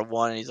picture of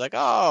one, and he's like,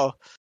 oh,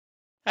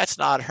 that's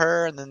not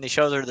her, and then he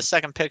shows her the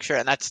second picture,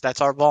 and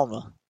that's our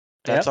Bulma.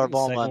 That's our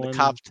Bulma, and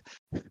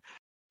the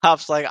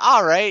cop's like,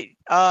 all right,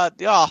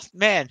 oh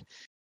man,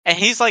 and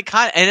he's like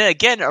and then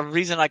again, a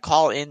reason I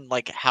call in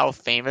like how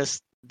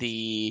famous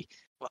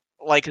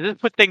like this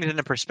put things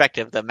into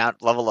perspective, the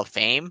level of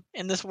fame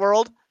in this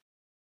world.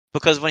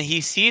 Because when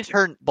he sees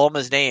her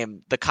Bulma's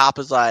name, the cop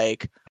is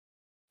like,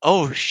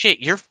 "Oh shit,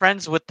 you're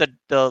friends with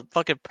the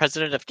fucking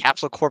president of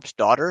Capsule Corp's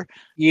daughter?"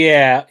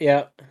 Yeah,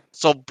 yeah.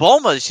 So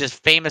Bulma is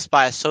just famous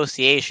by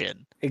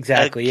association.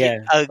 Exactly, yeah.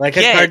 Like a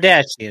Again,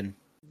 Kardashian.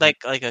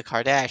 like a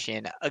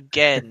Kardashian.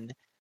 Again.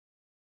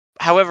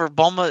 However,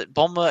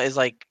 Bulma is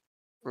like,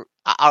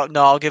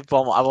 I'll give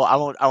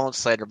Bulma. I won't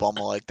slander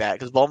Bulma like that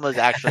because Bulma is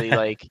actually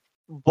like.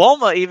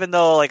 Bulma, even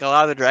though like a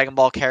lot of the Dragon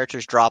Ball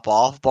characters drop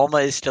off,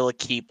 Bulma is still a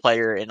key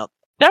player in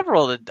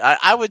several.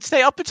 I would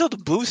say up until the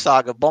Blue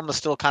Saga, Bulma's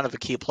still kind of a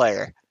key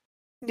player.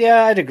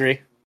 Yeah, I'd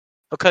agree.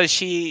 Because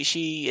she's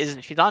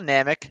on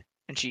Namek,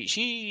 and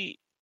she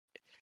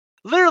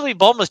literally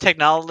Bulma's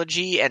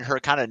technology and her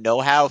kind of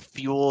know-how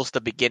fuels the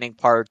beginning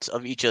parts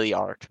of each of the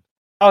arcs.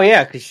 Oh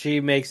yeah, because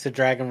she makes the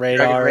Dragon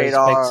Radar, fixes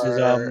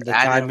the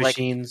time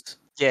machines.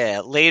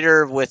 Yeah,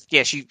 later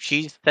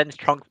she sends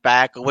Trunks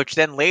back, which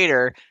then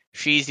later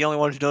she's the only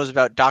one who knows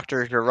about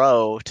Dr.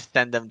 Gero to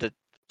send them to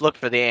look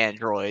for the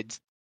androids.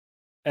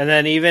 And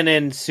then even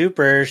in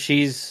Super,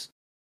 she's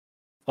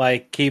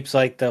like keeps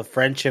like the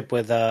friendship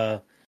with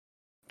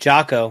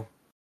Jocko.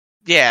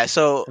 Yeah,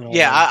 so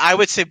I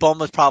would say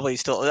Bulma's probably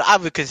still. I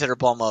would consider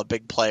Bulma a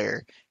big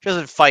player. She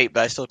doesn't fight,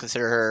 but I still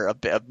consider her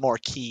a more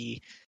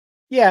key.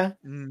 Yeah,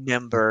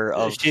 member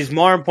of. She's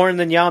more important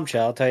than Yamcha.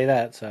 I'll tell you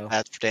that. So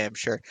that's for damn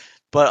sure.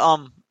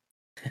 But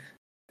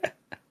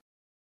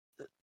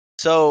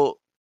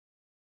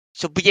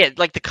but yeah,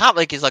 like the cop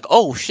like is like,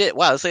 oh shit,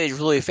 wow, this lady's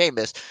really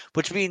famous,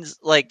 which means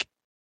like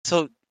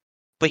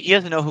but he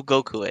doesn't know who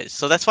Goku is,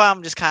 so that's why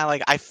I'm just kind of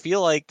like, I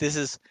feel like this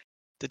is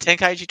the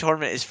Tenkaichi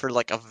tournament is for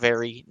like a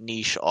very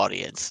niche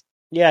audience.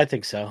 Yeah, I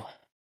think so.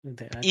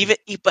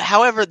 But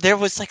however, there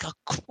was like a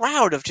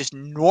crowd of just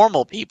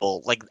normal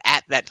people like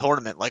at that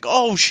tournament, like,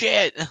 oh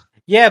shit.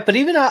 Yeah, but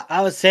even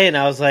I was saying,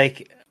 I was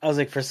like,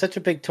 for such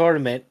a big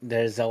tournament,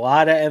 there's a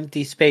lot of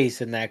empty space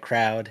in that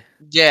crowd.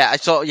 Yeah,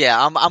 so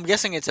yeah, I'm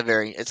guessing it's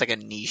like a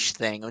niche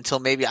thing until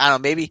maybe, I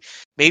don't know,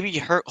 maybe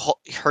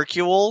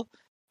Hercule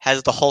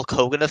has the Hulk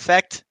Hogan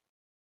effect.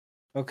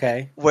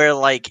 Okay. Where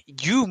like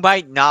you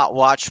might not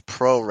watch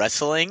pro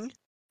wrestling,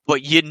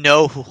 but you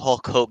know who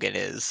Hulk Hogan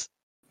is.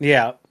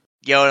 Yeah.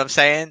 You know what I'm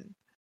saying?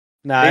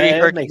 No,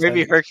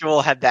 maybe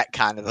Hercule had that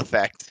kind of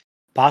effect.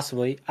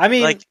 Possibly. I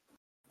mean, like,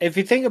 if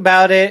you think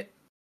about it,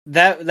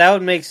 that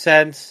would make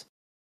sense.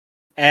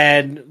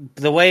 And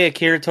the way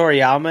Akira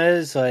Toriyama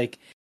is, like,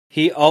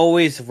 he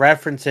always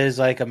references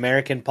like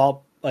American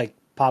pop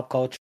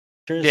culture.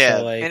 Yeah,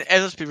 so, like,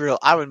 and let's be real,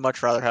 I would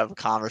much rather have a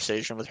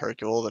conversation with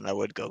Hercule than I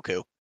would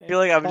Goku. I feel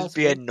like I would just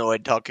be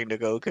annoyed talking to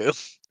Goku.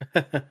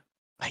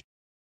 Like,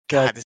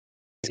 God, this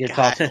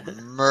guy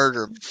will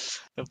murder,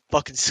 he'll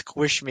fucking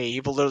squish me. He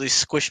will literally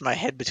squish my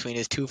head between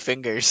his 2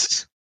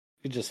 fingers.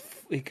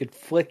 He could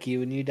flick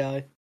you and you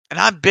die. And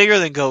I'm bigger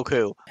than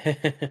Goku.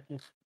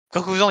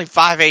 Goku's only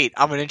 5'8".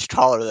 I'm an inch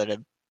taller than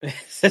him.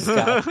 This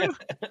guy.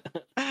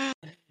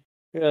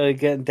 Really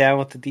getting down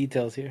with the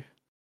details here.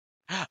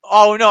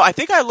 Oh no, I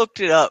think I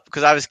looked it up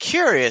because I was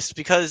curious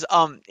because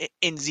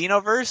in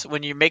Xenoverse,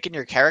 when you're making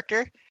your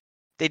character,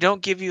 they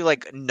don't give you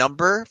like a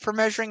number for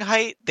measuring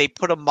height. They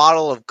put a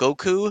model of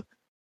Goku.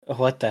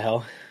 What the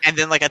hell? And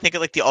then like I think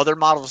like the other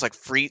model was like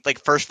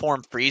first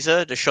form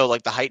Frieza to show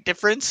like the height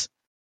difference.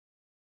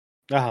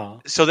 Uh-huh.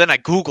 So then I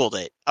Googled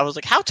it. I was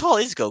like, how tall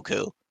is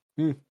Goku?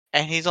 Hmm.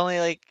 And he's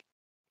like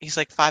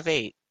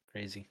 5'8".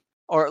 Crazy.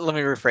 Or let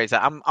me rephrase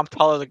that. I'm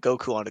taller than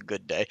Goku on a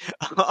good day.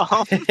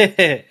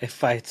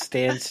 If I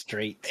stand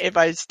straight. If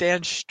I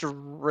stand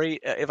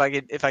straight, if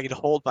I could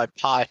hold my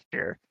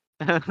posture.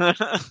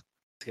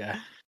 Yeah.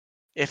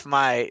 If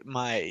my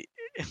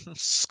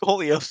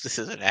scoliosis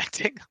isn't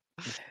acting.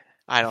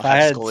 I don't If I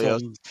have had scoliosis.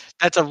 some,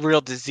 That's a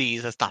real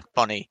disease. That's not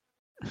funny.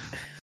 if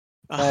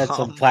I had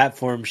some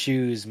platform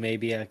shoes,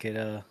 maybe I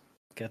could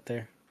get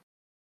there.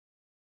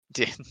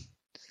 Dude,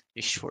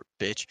 you short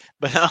bitch.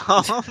 But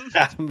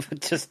I'm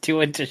just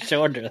 2 inches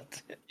shorter.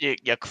 you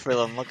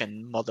Krillin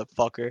looking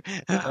motherfucker.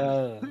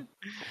 Uh,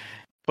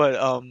 But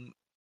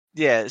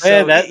yeah. yeah,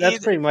 So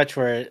that's pretty much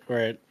where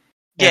it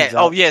yeah. ends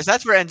Oh up. yes,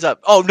 that's where it ends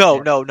up. Oh no,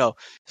 Yeah. no.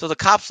 So the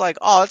cop's like,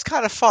 oh, it's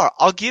kind of far.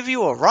 I'll give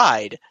you a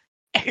ride.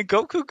 And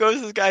Goku goes to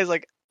this guy's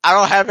like, I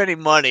don't have any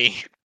money.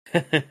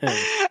 And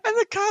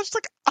the cop's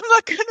like, I'm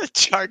not gonna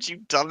charge you,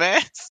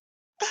 dumbass.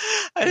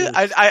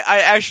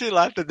 I actually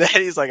laughed at that.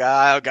 He's like,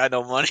 I don't got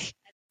no money.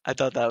 I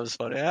thought that was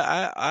funny.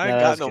 I ain't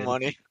that got was no good.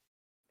 money.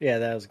 Yeah,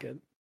 that was good.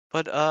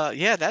 But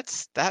yeah,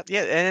 that's that.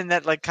 Yeah, and then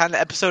that like kind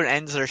of episode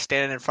ends. They're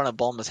standing in front of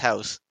Bulma's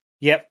house.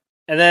 Yep.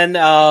 And then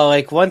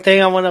like one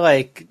thing I want to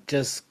like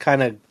just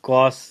kind of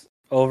gloss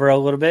over a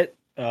little bit.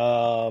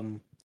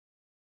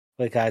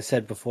 Like I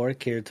said before,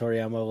 Akira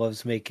Toriyama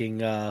loves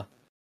making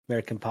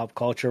American pop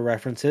culture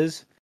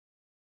references.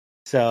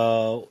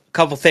 So, a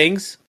couple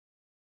things.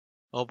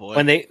 Oh boy.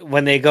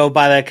 When they go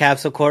by the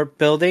Capsule Corp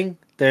building,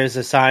 there's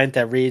a sign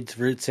that reads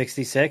Route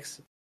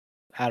 66.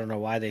 I don't know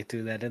why they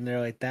threw that in there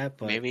like that,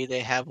 but Maybe they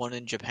have one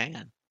in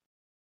Japan.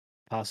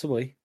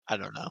 possibly. I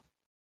don't know.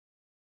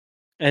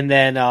 And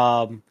then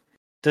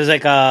there's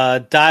like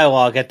a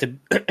dialogue at the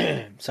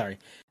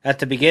at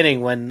the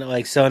beginning when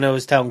like Sona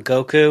was telling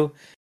Goku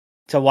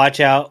to watch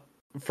out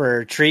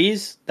for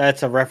trees.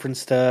 That's a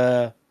reference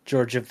to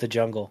George of the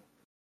Jungle.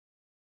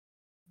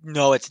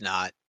 No, it's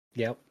not.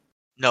 Yep.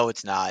 No,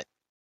 it's not.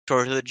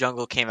 George of the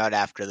Jungle came out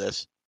after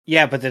this.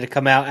 Yeah, but did it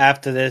come out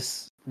after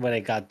this when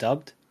it got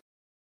dubbed?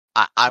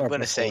 I'm Or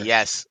gonna say before?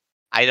 yes.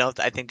 I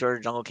think George of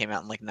the Jungle came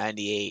out in like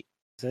 '98.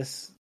 Is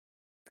this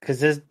because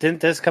didn't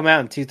this come out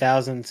in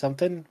 2000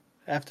 something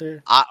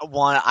after?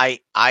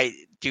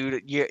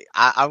 Dude,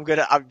 I'm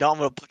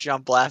gonna put you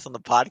on blast on the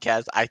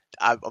podcast.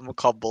 I'm gonna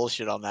call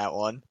bullshit on that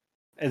one.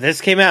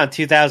 This came out in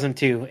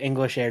 2002,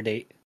 English air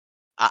date.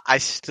 I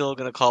still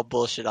gonna call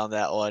bullshit on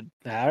that one.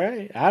 All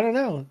right, I don't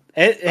know.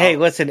 Hey,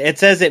 listen, it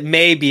says it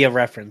may be a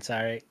reference.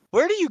 All right,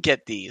 Where do you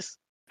get these?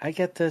 I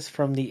get this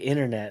from the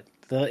internet.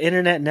 The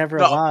internet never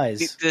No,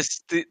 lies.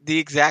 The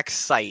exact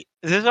site.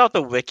 Is this not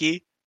the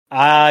wiki?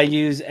 I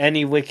use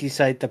any wiki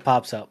site that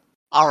pops up.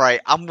 All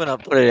right, I'm gonna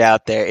put it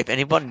out there. If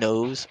anyone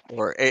knows,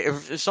 or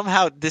if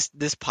somehow this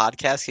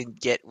podcast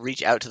can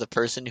reach out to the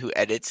person who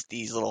edits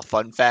these little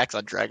fun facts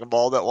on Dragon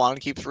Ball that Juan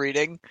keeps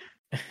reading,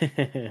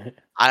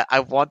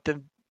 I want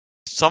them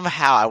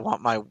somehow. I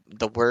want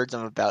the words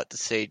I'm about to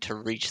say to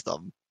reach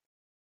them.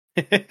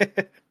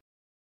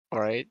 All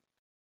right,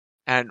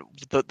 and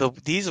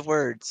these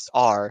words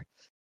are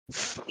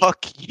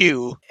 "fuck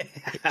you,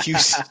 you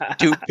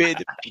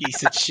stupid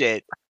piece of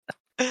shit."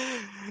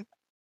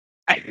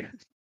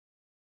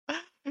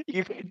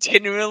 You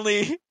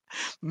continually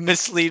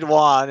mislead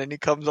Juan, and he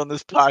comes on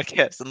this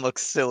podcast and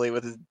looks silly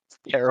with his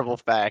terrible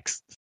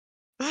facts.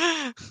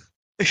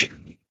 George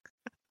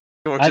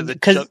of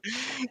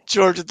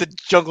the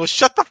Jungle,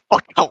 shut the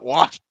fuck up,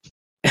 Juan.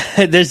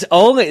 there's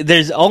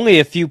only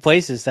a few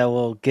places that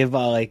will give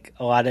like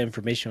a lot of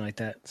information like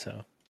that.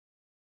 So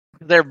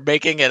They're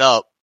making it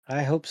up.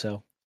 I hope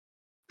so.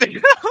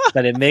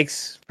 But it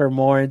makes for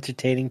more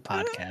entertaining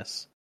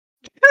podcasts.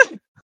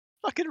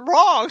 Fucking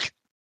wrong.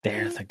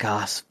 They're the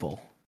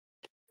gospel.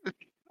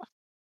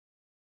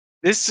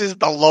 This is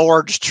the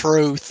Lord's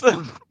truth.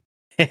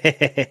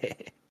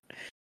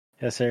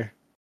 Yes, sir.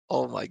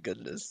 Oh my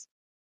goodness.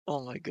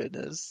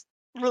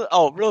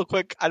 Real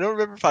quick, I don't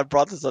remember if I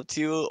brought this up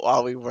to you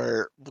while we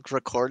were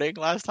recording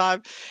last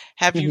time.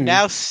 Have you Mhm.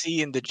 now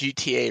seen the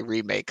GTA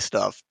remake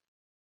stuff?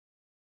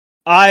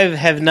 I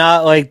have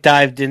not like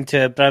dived into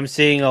it, but I'm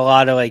seeing a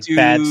lot of like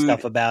bad Dude,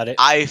 stuff about it.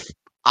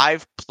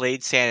 I've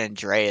played San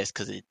Andreas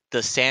because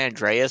the San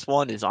Andreas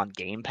one is on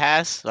Game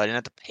Pass, so I didn't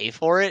have to pay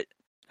for it.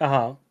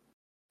 Uh-huh.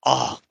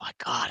 Oh my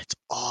god, it's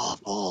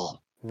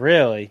awful.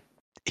 Really?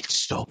 It's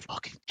so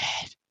fucking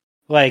bad.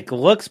 Like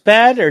looks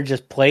bad or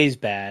just plays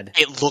bad?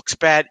 It looks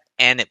bad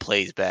and it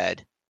plays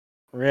bad.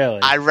 Really?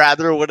 I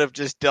rather would have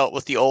just dealt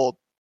with the old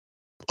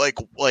like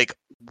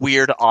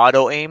weird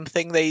auto aim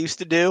thing they used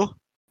to do.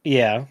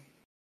 Yeah.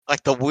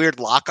 Like the weird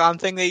lock on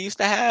thing they used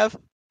to have.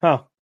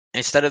 Huh.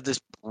 Instead of this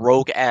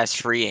rogue ass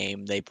free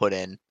aim they put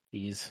in.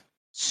 Jeez.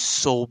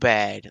 So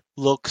bad.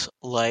 Looks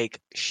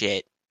like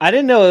shit. I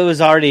didn't know it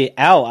was already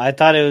out. I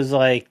thought it was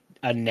like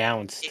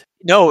announced.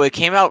 No, it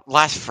came out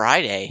last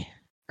Friday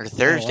or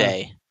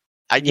Thursday.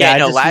 I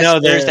just last know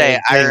they're, Thursday.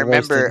 like, I being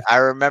remember. roasted. I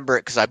remember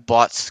it because I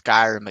bought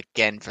Skyrim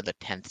again for the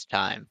 10th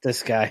time.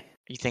 This guy.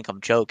 You think I'm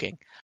joking?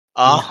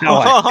 No,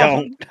 I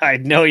don't. I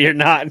know you're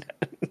not.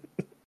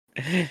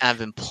 I've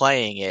been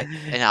playing it,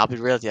 and I'll be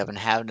real with you, I've been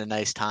having a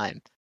nice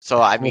time. So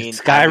I With mean,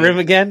 Skyrim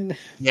again?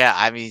 Yeah,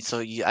 I mean,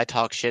 I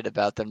talk shit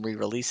about them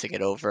re-releasing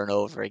it over and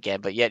over again,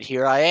 but yet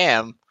here I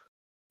am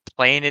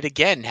playing it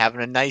again,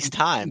 having a nice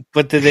time.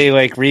 But did they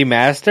like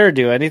remaster or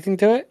do anything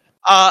to it?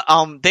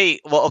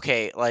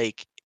 Okay,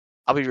 like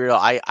I'll be real.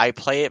 I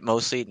play it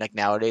mostly like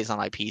nowadays on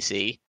my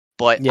PC.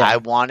 but Yeah. I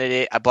wanted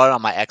it. I bought it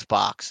on my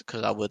Xbox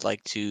because I would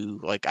like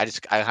to I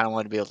kind of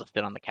wanted to be able to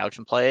sit on the couch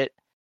and play it.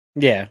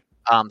 Yeah.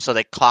 So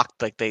they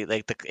clocked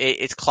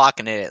it's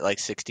clocking it at like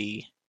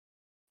 60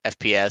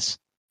 FPS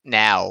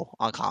now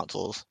on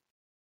consoles,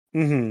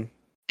 Mm-hmm.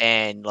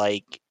 and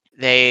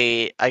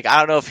they I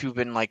don't know if you've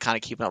been like kind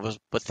of keeping up with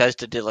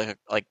Bethesda did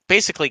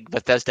basically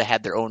Bethesda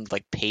had their own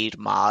like paid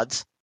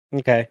mods,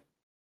 Okay.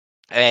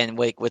 and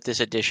with this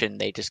edition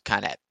they just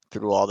kind of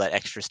threw all that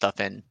extra stuff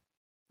in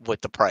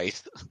with the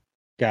price.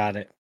 Got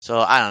it. So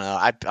I don't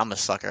know. I'm a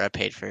sucker. I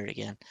paid for it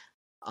again.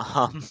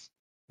 Um,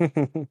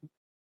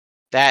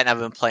 that and I've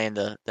been playing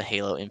the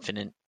Halo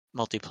Infinite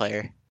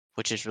multiplayer,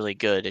 which is really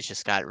good. It's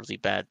just got really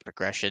bad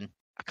progression.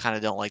 I kind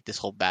of don't like this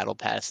whole battle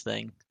pass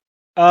thing.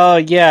 Oh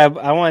yeah,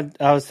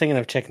 I was thinking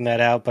of checking that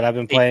out, but I've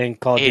been playing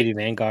Call of it- Duty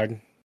Vanguard.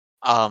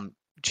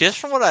 Just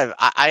from what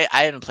I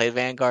haven't played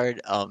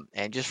Vanguard,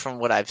 and just from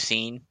what I've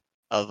seen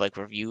of like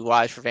review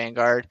wise for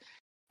Vanguard,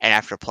 and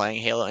after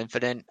playing Halo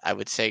Infinite, I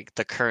would say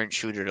the current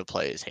shooter to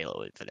play is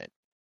Halo Infinite.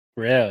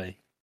 Really?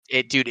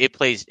 It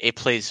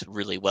plays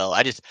really well.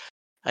 I just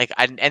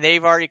and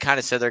they've already kind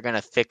of said they're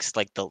gonna fix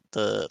like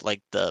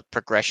the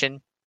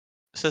progression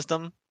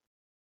system,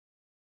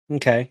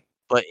 Okay.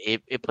 but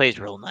it plays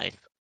real nice.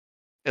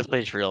 It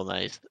plays real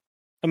nice.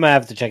 I'm gonna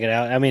have to check it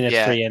out. I mean, it's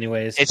Yeah. free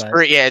anyways. It's but,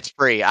 free. Yeah, it's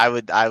free. I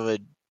would.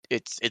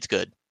 It's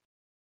good.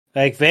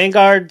 Like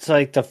Vanguard's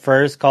like the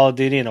first Call of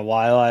Duty in a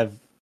while I've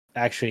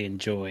actually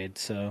enjoyed.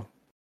 So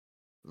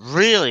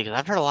Really, because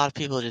I've heard a lot of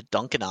people just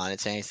dunking on it,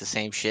 saying it's the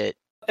same shit.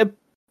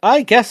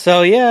 I guess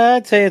so. Yeah,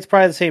 I'd say it's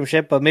probably the same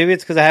shit, but maybe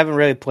it's because I haven't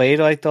really played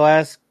like the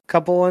last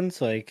couple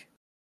ones. Like,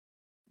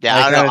 Yeah, I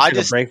I don't know.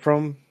 took a break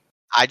from.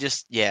 I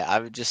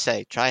would just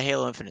say try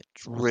Halo Infinite.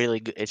 It's really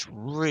good. It's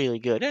really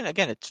good. And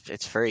again,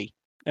 it's free.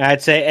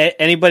 I'd say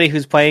anybody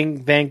who's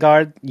playing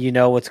Vanguard, you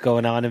know what's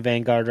going on in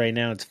Vanguard right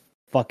now. It's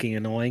fucking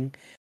annoying.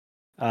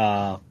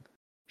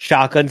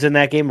 Shotguns in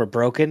that game are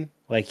broken.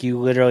 Like you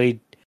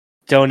literally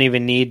don't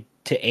even need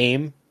to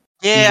aim.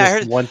 Yeah, You I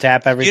just heard. one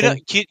tap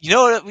everything. You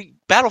know what?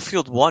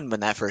 Battlefield 1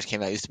 when that first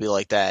came out used to be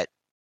like that.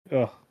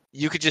 Ugh.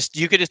 You could just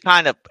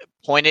kind of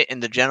point it in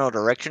the general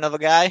direction of a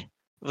guy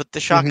with the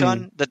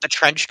shotgun, the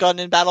trench gun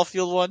in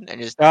Battlefield 1,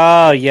 and just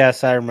Oh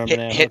yes, I remember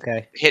now.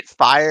 Okay. hit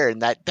fire,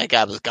 and that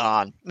guy was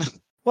gone.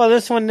 Well,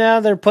 this one now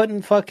they're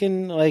putting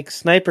fucking like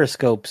sniper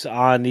scopes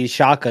on these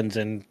shotguns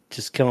and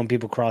just killing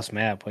people cross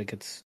map. Like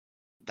it's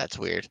That's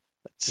weird.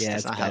 Yeah, That's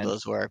it's not how bad.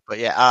 those work. But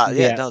yeah,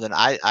 Yeah. no. Then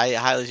I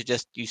highly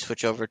suggest you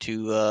switch over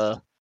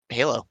to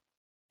Halo.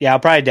 yeah. I'll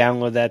probably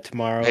download that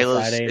tomorrow,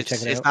 Halo's Friday, and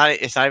check it it's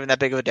out. not even that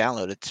big of a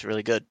download. It's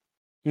really good.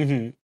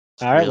 Mm-hmm.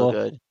 It's All right, real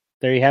well, good.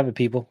 there you have it,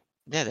 people.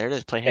 Yeah, there it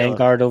is. Play Halo.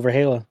 Vanguard over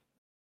Halo.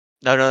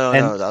 No,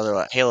 And- the other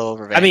one. Halo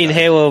over Vanguard. I mean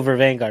Halo over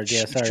Vanguard.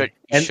 Yeah, sorry.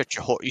 You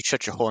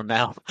shut your whore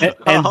mouth.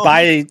 And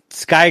buy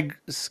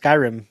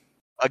Skyrim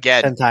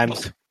Again 10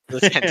 times. the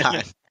 10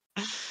 times.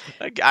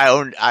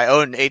 I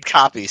own 8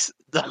 copies.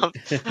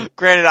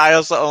 Granted, I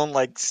also own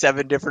like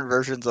 7 different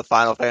versions of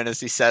Final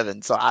Fantasy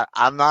VII, so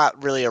I'm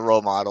not really a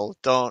role model.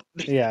 Don't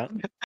Yeah.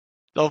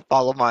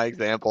 follow my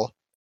example.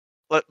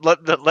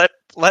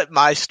 Let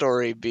my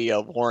story be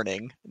a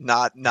warning,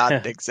 not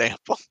an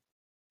example.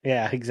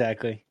 Yeah,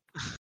 exactly.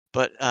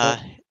 But Well,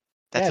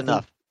 that's yeah,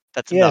 enough.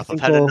 That's yeah, I enough. I've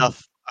think had we'll-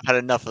 enough. I've had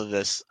enough of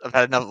this. I've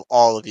had enough of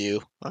all of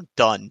you. I'm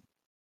done.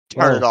 Turn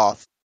Well, it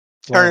off.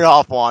 Turn it well,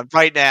 off, Juan.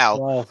 Right now.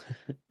 Well,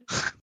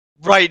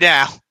 Right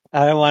now.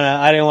 I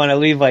didn't want to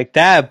leave like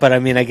that, but I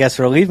mean, I guess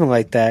we're leaving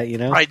like that, you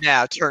know. Right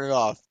now. Turn it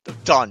off. I'm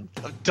done.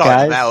 I'm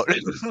Guys, I'm out.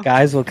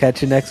 Guys, we'll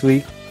catch you next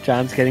week.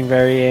 John's getting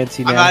very antsy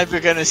I'm now. not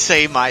even gonna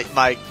say my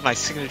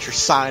signature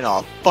sign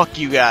off. Fuck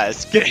you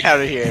guys. Get out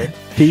of here.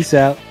 Peace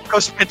out. Go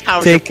spend time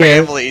with Take your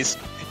care. families.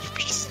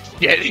 Piece of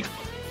shit.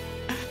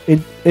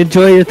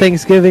 Enjoy your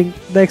Thanksgiving.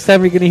 Next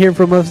time you're going to hear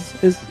from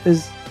us is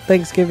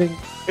Thanksgiving.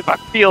 If I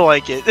feel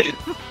like it.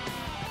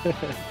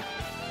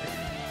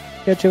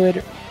 Catch you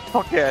later.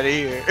 Fuck out of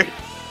here.